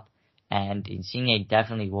wake up, and Insigne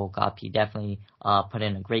definitely woke up. He definitely put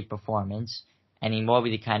in a great performance, and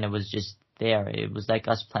Immobile kind of was just there. It was like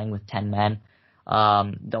us playing with 10 men.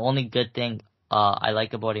 The only good thing I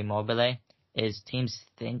like about Immobile is teams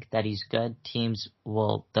think that he's good. Teams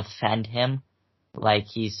will defend him like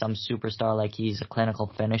he's some superstar, like he's a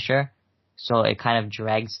clinical finisher. So it kind of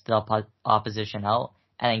drags the opposition out.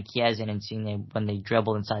 And then Chiesa and Insigne, when they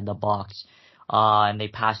dribble inside the box, and they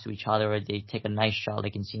pass to each other, or they take a nice shot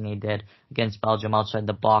like Insigne did against Belgium outside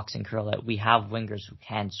the box and curl it, we have wingers who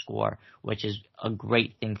can score, which is a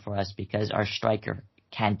great thing for us because our striker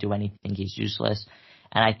can't do anything. He's useless.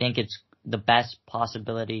 And I think it's the best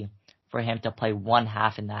possibility for him to play one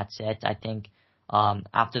half, and that's it. I think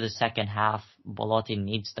after the second half, Belotti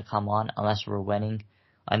needs to come on unless we're winning.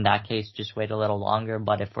 In that case, just wait a little longer.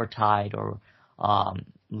 But if we're tied or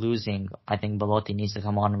losing, I think Belotti needs to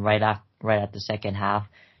come on right at the second half.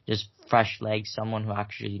 Just fresh legs, someone who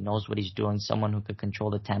actually knows what he's doing, someone who could control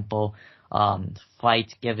the tempo,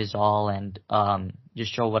 fight, give his all, and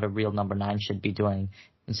just show what a real number 9 should be doing,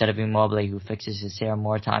 instead of Immobile, who fixes his hair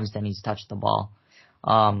more times than he's touched the ball.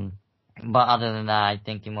 But other than that, I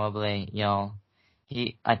think Immobile,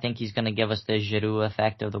 I think he's going to give us the Giroud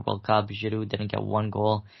effect of the World Cup. Giroud didn't get one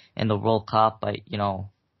goal in the World Cup, but,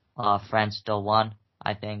 France still won.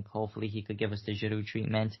 I think hopefully he could give us the Giroud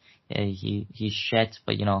treatment. He's shit,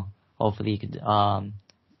 but hopefully he could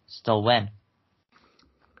still win.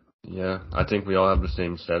 Yeah, I think we all have the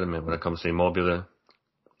same sentiment when it comes to Immobile.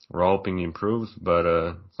 We're all hoping he improves, but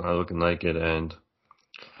it's not looking like it. And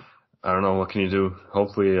I don't know, what can you do?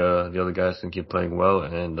 Hopefully the other guys can keep playing well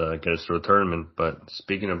and get us through a tournament. But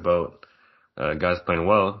speaking about guys playing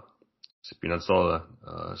well, Spinazzola,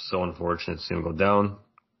 so unfortunate to see him go down.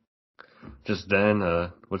 Just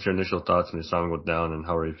Dan, what's your initial thoughts when you saw him go down, and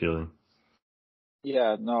how are you feeling?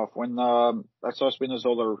 Yeah, no, when I saw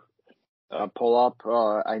Spinazzola pull up,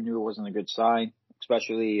 I knew it wasn't a good sign,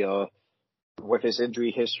 especially with his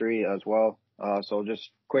injury history as well. So just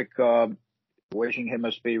quick wishing him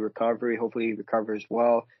a speedy recovery. Hopefully he recovers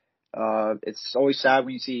well. It's always sad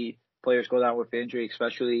when you see players go down with injury,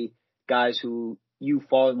 especially guys who you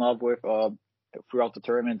fall in love with throughout the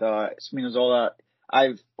tournament. Spinazzola,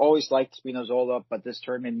 I've always liked Spinazzola, but this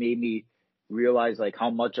tournament made me realize like how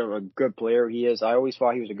much of a good player he is. I always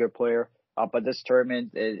thought he was a good player, but this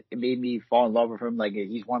tournament it made me fall in love with him. Like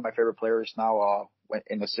he's one of my favorite players now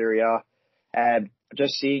in the Serie A, and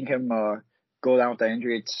just seeing him go down with the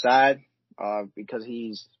injury, it's sad because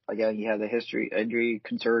he had a injury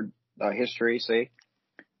concerned history.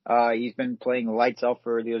 He's been playing lights out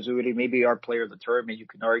for the Azzurri, maybe our player of the tournament, you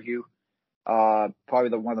can argue.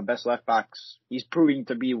 Probably one of the best left backs. He's proving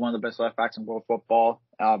to be one of the best left backs in world football.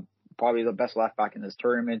 Probably the best left back in this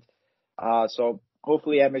tournament. So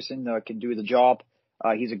hopefully Emerson can do the job.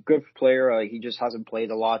 He's a good player. He just hasn't played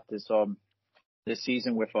a lot this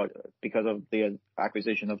season because of the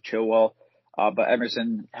acquisition of Chilwell. But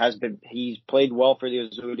Emerson he's played well for the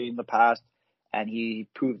Azzurri in the past, and he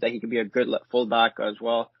proved that he can be a good fullback as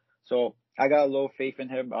well. So I got a little faith in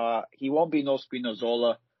him. He won't be no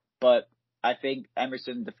Spinazzola, but I think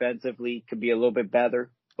Emerson defensively could be a little bit better.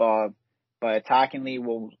 But attackingly,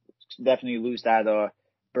 we'll definitely lose that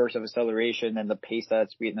burst of acceleration and the pace that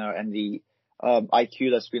and the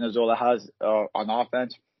IQ that Spinazzola has on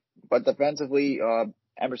offense. But defensively,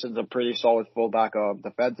 Emerson's a pretty solid fullback.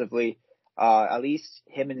 Defensively, at least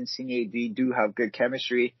him and Insigne do have good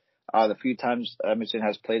chemistry. The few times Emerson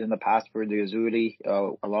has played in the past for the Azzurri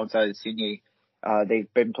alongside Insigne,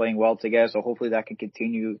 they've been playing well together. So hopefully that can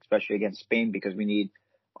continue, especially against Spain, because we need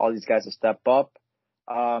all these guys to step up.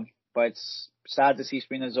 But it's sad to see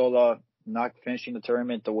Spinazzola not finishing the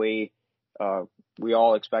tournament the way we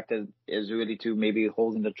all expected Azzurri to, maybe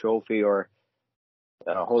holding the trophy or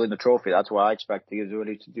holding the trophy. That's what I expect the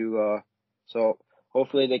Azzurri to do. So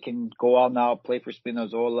hopefully they can go on now, play for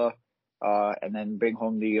Spinazzola, and then bring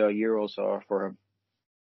home the Euros for him.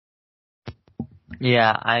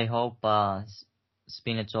 Yeah, I hope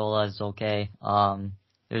Spinazzola is okay.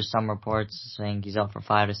 There's some reports saying he's out for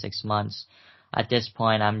 5 to 6 months. At this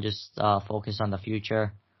point, I'm just focused on the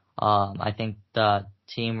future. I think the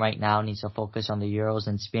team right now needs to focus on the Euros,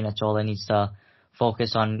 and Spinazzola needs to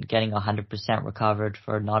focus on getting 100% recovered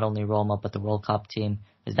for not only Roma but the World Cup team.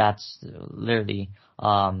 Because that's literally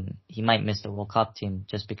he might miss the World Cup team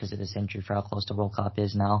just because of this injury for how close the World Cup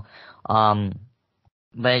is now.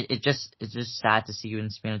 But it's just sad to see when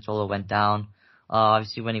Spinazzola went down.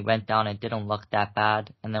 Obviously when he went down, it didn't look that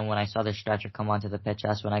bad. And then when I saw the stretcher come onto the pitch,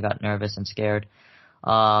 that's when I got nervous and scared.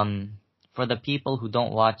 For the people who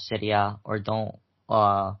don't watch Serie A or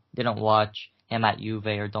didn't watch him at Juve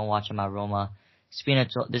or don't watch him at Roma,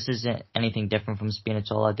 Spinazzola, this isn't anything different from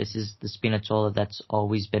Spinazzola. This is the Spinazzola that's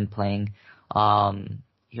always been playing.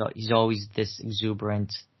 He's always this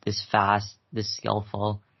exuberant, this fast, this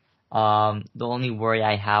skillful. The only worry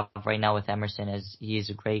I have right now with Emerson is he is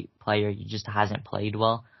a great player. He just hasn't played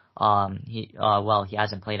well. He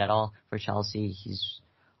hasn't played at all for Chelsea. He's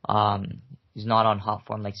not on hot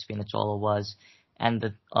form like Spinazzola was. And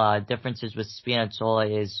the differences with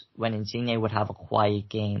Spinazzola is when Insigne would have a quiet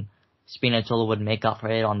game, Spinazzola would make up for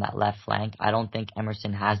it on that left flank. I don't think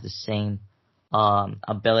Emerson has the same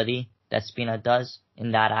ability that Spina does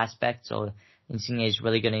in that aspect. So Insigne is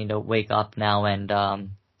really going to need to wake up now, and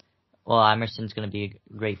Emerson's going to be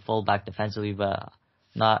a great fullback defensively, but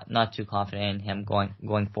not too confident in him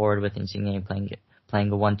going forward with Insigne playing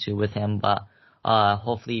a 1-2 with him. But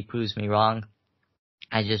hopefully he proves me wrong.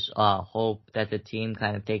 I just hope that the team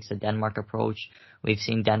kind of takes a Denmark approach. We've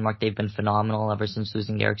seen Denmark; they've been phenomenal ever since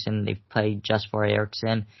losing Eriksen. They've played just for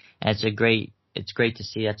Eriksen, and it's great to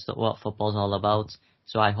see. That's what football's all about.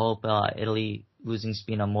 So I hope Italy losing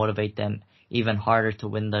Spina motivate them even harder to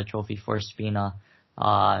win the trophy for Spina.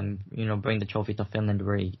 Bring the trophy to Finland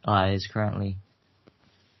where he is currently.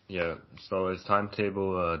 Yeah. So his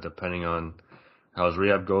timetable, depending on how his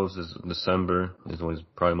rehab goes, is December is when he's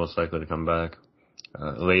probably most likely to come back.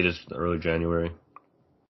 Latest early January.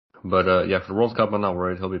 But yeah, for the World Cup, I'm not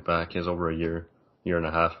worried. He'll be back. He has over a year and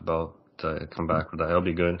a half about to come back for that. He'll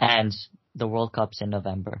be good. And the World Cup's in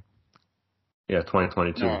November. Yeah,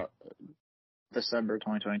 2022. No, December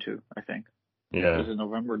 2022, I think. Yeah. Was it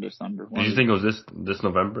November or December? Did you think it was this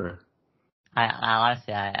November? I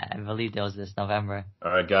honestly, I believed it was this November.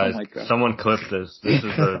 All right, guys, someone clip this. This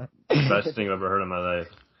is the best thing I've ever heard in my life.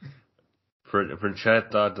 For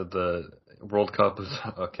Chet thought that the World Cup was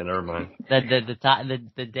okay. Never mind.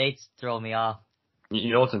 The dates throw me off.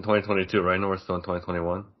 You know it's in 2022, right? No, we're still in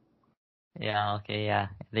 2021. Yeah. Okay. Yeah.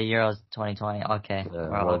 The Euros 2020. Okay. Yeah.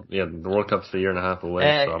 Well, yeah. The World Cup's a year and a half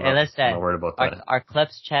away, so I'm not worried about that. Our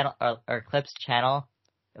clips channel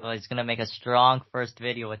is gonna make a strong first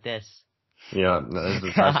video with this. Yeah,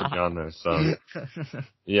 it has to be on there. So,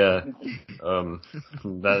 yeah,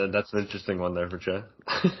 that's an interesting one there for Chet.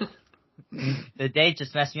 The date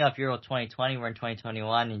just messed me up. Euro 2020, we're in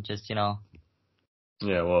 2021, and just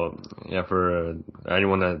Yeah, well, yeah. For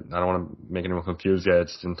anyone that I don't want to make anyone confused, yeah,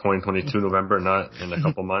 it's in 2022 November, not in a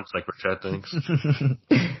couple months like for Chet thinks.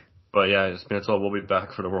 But yeah, Spinazzola will be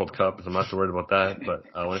back for the World Cup, so I'm not too worried about that. But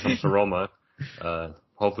when it comes to Roma,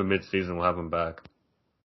 hopefully mid-season we'll have him back.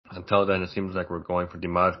 Until then, it seems like we're going for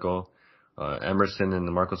DiMarco. Emerson and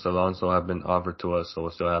Marcos Alonso have been offered to us, so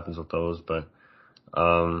we'll see what happens with those. But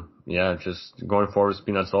yeah, just going forward,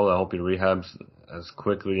 Spinazzola, I hope he rehabs as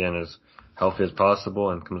quickly and as healthy as possible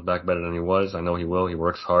and comes back better than he was. I know he will. He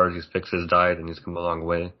works hard. He's fixed his diet, and he's come a long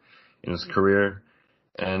way in his career.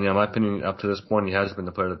 And, in my opinion, up to this point, he has been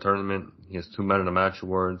the player of the tournament. He has 2 Men of the Match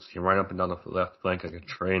awards. He ran up and down the left flank like a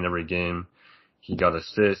train every game. He got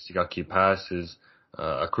assists. He got key passes.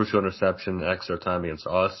 A crucial interception, extra time against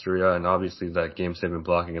Austria, and obviously that game-saving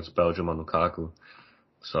block against Belgium on Lukaku.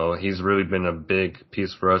 So he's really been a big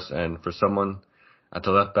piece for us, and for someone at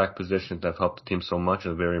the left-back position to have helped the team so much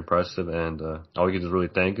is very impressive, and all we can do is really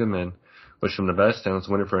thank him and wish him the best, and let's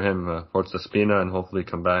win it for him. Forza Spina, and hopefully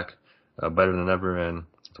come back better than ever, and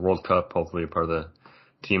the World Cup, hopefully part of the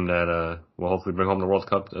team that will hopefully bring home the World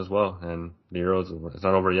Cup as well, and the Euros. It's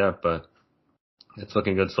not over yet, but it's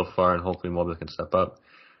looking good so far, and hopefully Mobile can step up.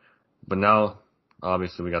 But now,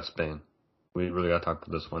 obviously, we got Spain. We really got to talk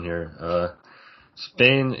about this one here.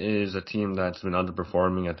 Spain is a team that's been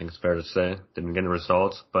underperforming, I think it's fair to say. They've been getting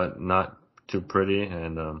results, but not too pretty,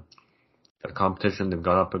 and the competition they've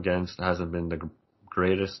gone up against hasn't been the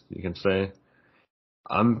greatest, you can say.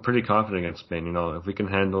 I'm pretty confident against Spain. If we can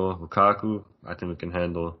handle Lukaku, I think we can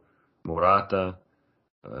handle Morata.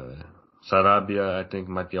 Sarabia, I think,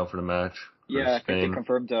 might be out for the match. Yeah, I think they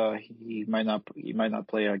confirmed he might not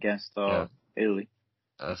play against Italy.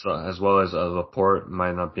 As well as Laporte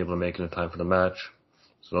might not be able to make it in time for the match.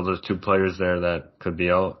 So those 2 players there that could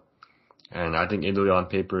be out. And I think Italy on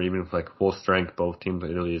paper, even with full strength, both teams,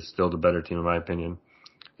 Italy is still the better team in my opinion.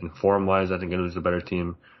 And form-wise, I think Italy's the better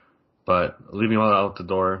team. But leaving all that out the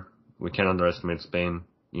door, we can't underestimate Spain.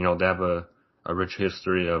 They have a rich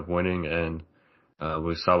history of winning, and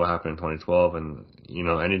we saw what happened in 2012, and,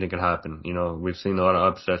 anything can happen. We've seen a lot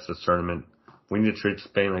of upsets this tournament. We need to treat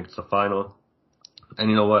Spain like it's a final. And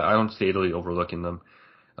you know what? I don't see Italy overlooking them.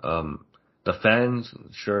 The fans,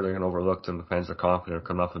 sure, they're going to overlook them. The fans are confident,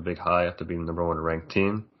 coming off a big high after being the number 1 ranked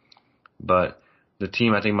team. But the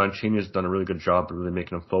team, I think Mancini has done a really good job of really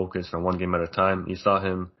making them focus on one game at a time. You saw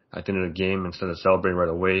him at the end of the game, instead of celebrating right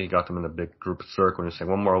away, he got them in a big group circle and he's saying,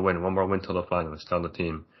 one more win till the final. It's down the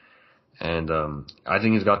team. And I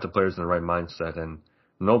think he's got the players in the right mindset, and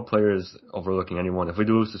no player is overlooking anyone. If we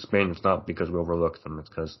do lose to Spain, it's not because we overlooked them. It's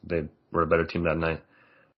because they were a better team that night.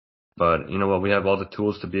 But you know what? We have all the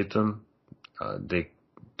tools to beat them. They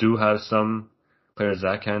do have some players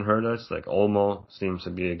that can hurt us. Like Olmo seems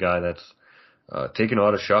to be a guy that's taking a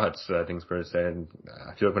lot of shots, I think it's fair to say. And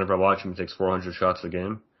I feel like whenever I watch him, he takes 400 shots a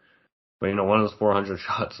game. But one of those 400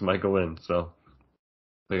 shots might go in. So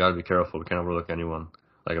we got to be careful. We can't overlook anyone,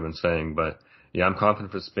 like I've been saying. But yeah, I'm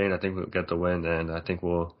confident for Spain. I think we'll get the win, and I think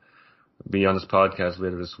we'll be on this podcast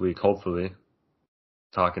later this week, hopefully,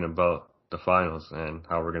 talking about the finals and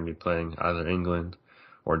how we're going to be playing either England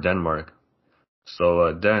or Denmark.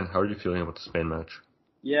 So, Dan, how are you feeling about the Spain match?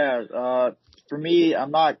 Yeah, for me,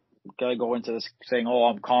 I'm not going to go into this saying,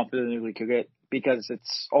 I'm confident we could get, because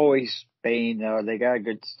it's always Spain. They got a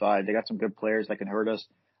good side. They got some good players that can hurt us.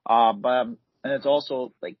 And it's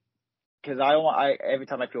also because every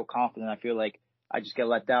time I feel confident, I feel like I just get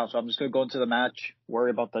let down. So I'm just going to go into the match,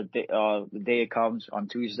 worry about the day it comes on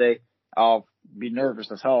Tuesday. I'll be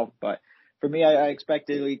nervous as hell. But for me, I expect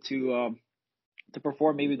Italy to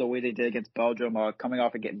perform maybe the way they did against Belgium, coming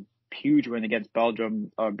off and getting huge win against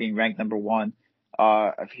Belgium, being ranked number 1.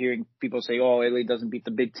 Of hearing people say, Italy doesn't beat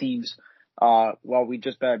the big teams. well, we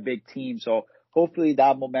just bet a big team. So hopefully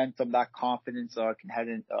that momentum, that confidence, can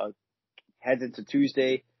head into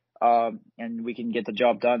Tuesday, and we can get the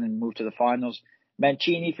job done and move to the finals.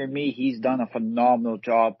 Mancini, for me, he's done a phenomenal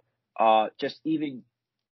job. Just even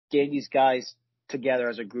getting these guys together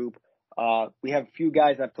as a group. We have a few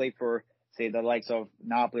guys that play for, say, the likes of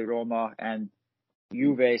Napoli, Roma, and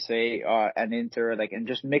Juve, say, and Inter, like, and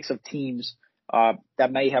just mix of teams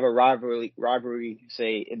that may have a rivalry,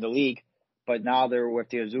 say, in the league, but now they're with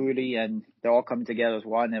the Azzurri and they're all coming together as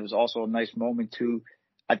one. It was also a nice moment too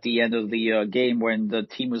at the end of the game when the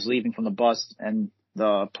team was leaving from the bus and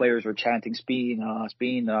the players were chanting Spain,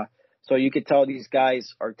 Spain. So you could tell these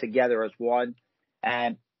guys are together as one,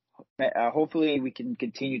 and hopefully we can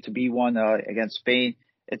continue to be one against Spain.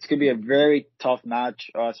 It's going to be a very tough match.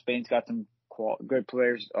 Spain's got some good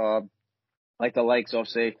players, like the likes of,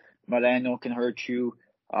 say, Moreno can hurt you,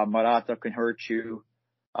 Morata can hurt you,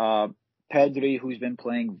 Pedri, who's been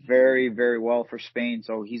playing very, very well for Spain,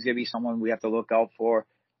 so he's going to be someone we have to look out for.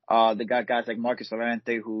 They got guys like Marcus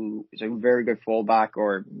Llorente, who is a very good fullback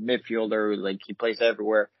or midfielder, like he plays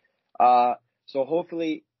everywhere. So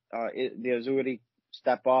hopefully the Azzurri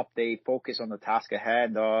step up, they focus on the task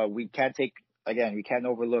ahead. We can't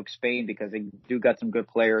overlook Spain because they do got some good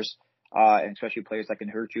players, and especially players that can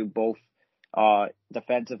hurt you both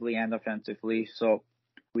defensively and offensively. So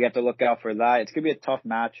we have to look out for that. It's going to be a tough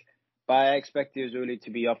match, but I expect the Azzurri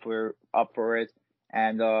to be up for it.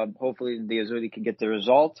 And hopefully the Azzurri can get the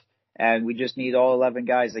result. And we just need all 11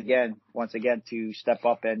 guys once again, to step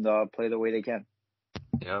up and play the way they can.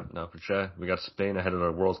 Yeah, no, for sure. We got Spain ahead of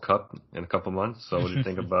the World Cup in a couple months. So what do you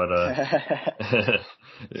think about the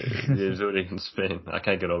Azzurri in Spain? I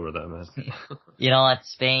can't get over that, man. You know what?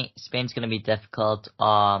 Spain's going to be difficult.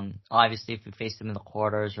 Obviously, if we faced them in the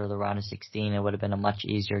quarters or the round of 16, it would have been a much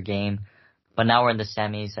easier game. But now we're in the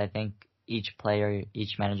semis. I think each player,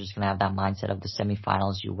 each manager is going to have that mindset of the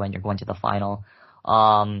semifinals when you're going to the final.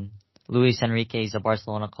 Luis Enrique is a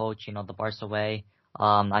Barcelona coach, the Barca way.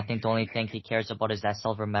 I think the only thing he cares about is that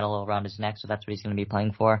silver medal around his neck, so that's what he's going to be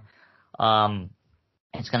playing for.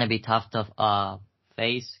 It's going to be tough to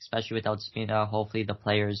face, especially without Spina. Hopefully the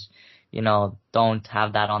players, don't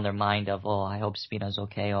have that on their mind of, oh, I hope Spina's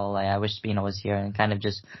okay. Oh, I wish Spina was here, and kind of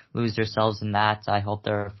just lose themselves in that. I hope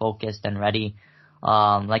they're focused and ready.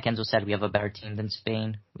 Like Enzo said, we have a better team than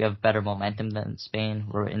Spain. We have better momentum than Spain.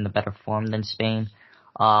 We're in the better form than Spain.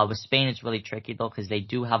 With Spain, it's really tricky though, because they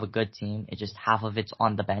do have a good team. It's just half of it's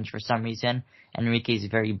on the bench for some reason. Enrique is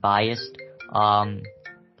very biased.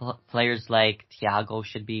 Players like Thiago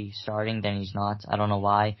should be starting, then he's not. I don't know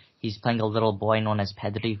why. He's playing a little boy known as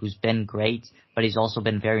Pedri, who's been great, but he's also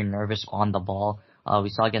been very nervous on the ball. We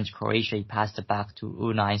saw against Croatia, he passed it back to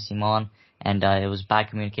Unai Simon, and it was bad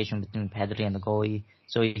communication between Pedri and the goalie.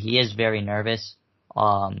 So he is very nervous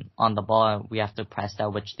on the ball. We have to press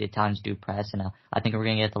that, which the Italians do press, and I think we're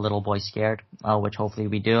going to get the little boy scared, which hopefully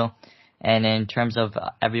we do. And in terms of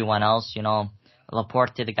everyone else,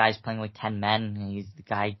 Laporte, the guy's playing like 10 men. The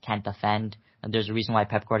guy can't defend. And there's a reason why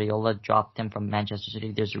Pep Guardiola dropped him from Manchester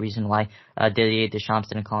City. There's a reason why Didier Deschamps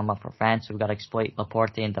didn't call him up for France. So we've got to exploit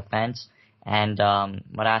Laporte in defense. And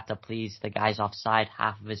Morata, please, the guy's offside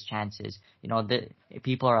half of his chances.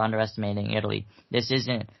 People are underestimating Italy. This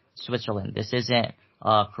isn't Switzerland. This isn't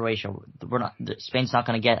Croatia. Spain's not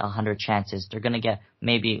going to get 100 chances. They're going to get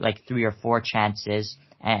maybe like 3 or 4 chances,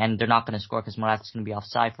 and they're not going to score because Morata's going to be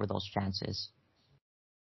offside for those chances.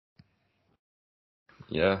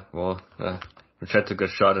 Yeah, well, Richet's a good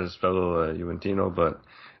shot at his fellow Juventino, but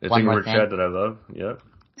the thing with Richet that I love,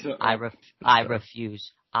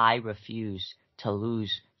 I refuse to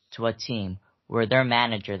lose to a team where their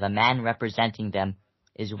manager, the man representing them,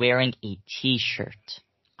 is wearing a T-shirt.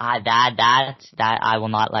 That I will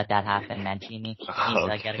not let that happen, Mancini.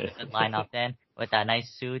 He's get a good lineup in with that nice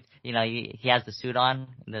suit. He has the suit on,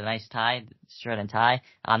 the nice tie, shirt and tie.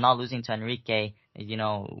 I'm not losing to Enrique,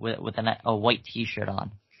 with a white T-shirt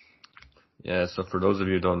on. Yeah, so for those of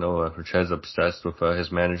you who don't know, Richet's obsessed with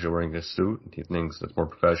his manager wearing his suit. He thinks it's more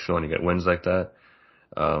professional and you get wins like that.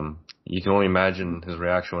 You can only imagine his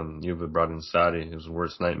reaction when Juve brought in Sarri. His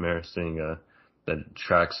worst nightmare, seeing that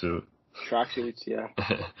tracksuit. Tracksuits, yeah.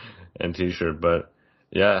 And T-shirt, but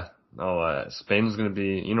yeah, Spain's going to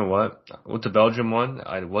be, you know what? With the Belgium one,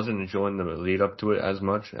 I wasn't enjoying the lead up to it as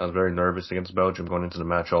much. I was very nervous against Belgium going into the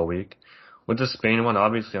match all week. With the Spain one,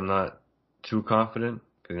 obviously I'm not too confident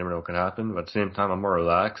because you never know what can happen, but at the same time I'm more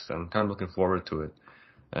relaxed. I'm kind of looking forward to it.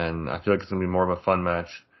 And I feel like it's going to be more of a fun match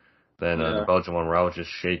than the Belgium one where I was just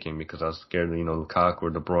shaking because I was scared that, Lukaku or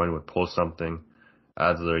De Bruyne would pull something,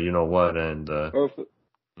 Adler, you know what, and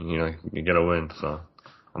you get a win. So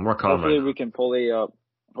I'm more calm hopefully right we can pull a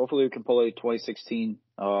hopefully we can pull a 2016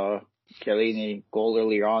 Chiellini goal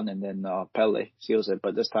earlier on, and then Pele seals it.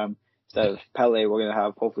 But this time, instead of Pele, we're gonna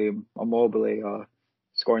have hopefully Immobile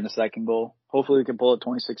scoring the second goal. Hopefully we can pull it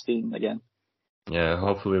 2016 again. Yeah,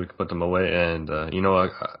 hopefully we can put them away. And,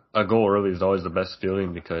 a goal early is always the best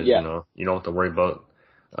feeling because, you don't have to worry about,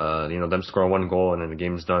 them scoring one goal and then the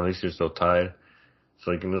game's done. At least you're still tied.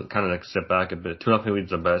 So you can kind of sit back a bit. 2-0 lead's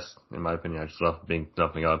the best, in my opinion. I just love being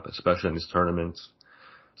 2-0 up, especially in these tournaments.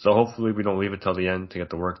 So hopefully we don't leave it till the end to get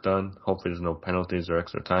the work done. Hopefully there's no penalties or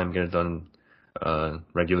extra time. Get it done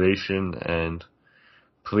regulation. And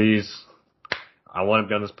please, I want to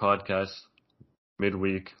be on this podcast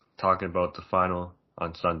midweek talking about the final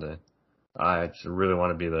on Sunday. I just really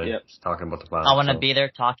want to be there just talking about the final. I want to be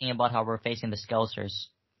there talking about how we're facing the Scousers.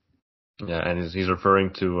 Yeah, and he's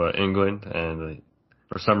referring to England, and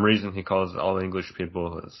for some reason he calls all English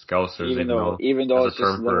people Scousers, even though it's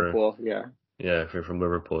just Liverpool. Yeah, if you're from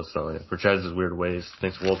Liverpool. So for Chaz's weird ways,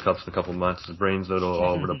 thinks World Cup's in a couple months. His brain's a little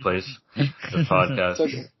all over the place. The podcast.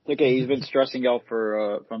 It's okay. He's been stressing out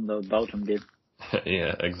from the Belgium game.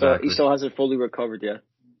 Yeah, exactly. So he still hasn't fully recovered yet.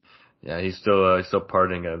 Yeah, he's still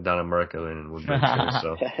partying down in America and Woodbridge.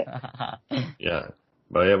 So yeah.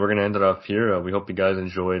 But yeah, we're gonna end it off here. We hope you guys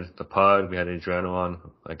enjoyed the pod. We had Adriano on,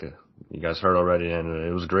 you guys heard already, and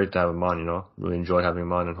it was great to have him on. Really enjoyed having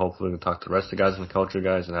him on, and hopefully we'll talk to the rest of the guys in the culture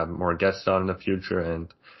guys and have more guests on in the future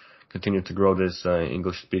and continue to grow this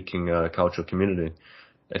English-speaking culture community.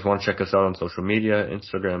 If you want to check us out on social media,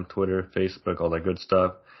 Instagram, Twitter, Facebook, all that good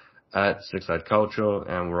stuff, at Six Eyed Culture,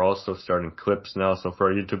 and we're also starting clips now. So for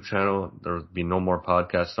our YouTube channel, there will be no more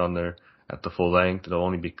podcasts on there at the full length. There'll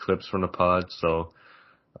only be clips from the pod. So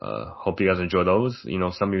hope you guys enjoy those.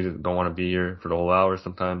 Some of you don't want to be here for the whole hour.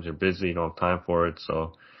 Sometimes you're busy, you don't have time for it.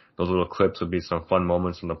 So those little clips will be some fun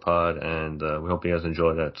moments from the pod, and we hope you guys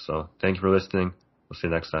enjoy that. So thank you for listening. We'll see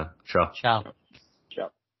you next time. Ciao. Ciao.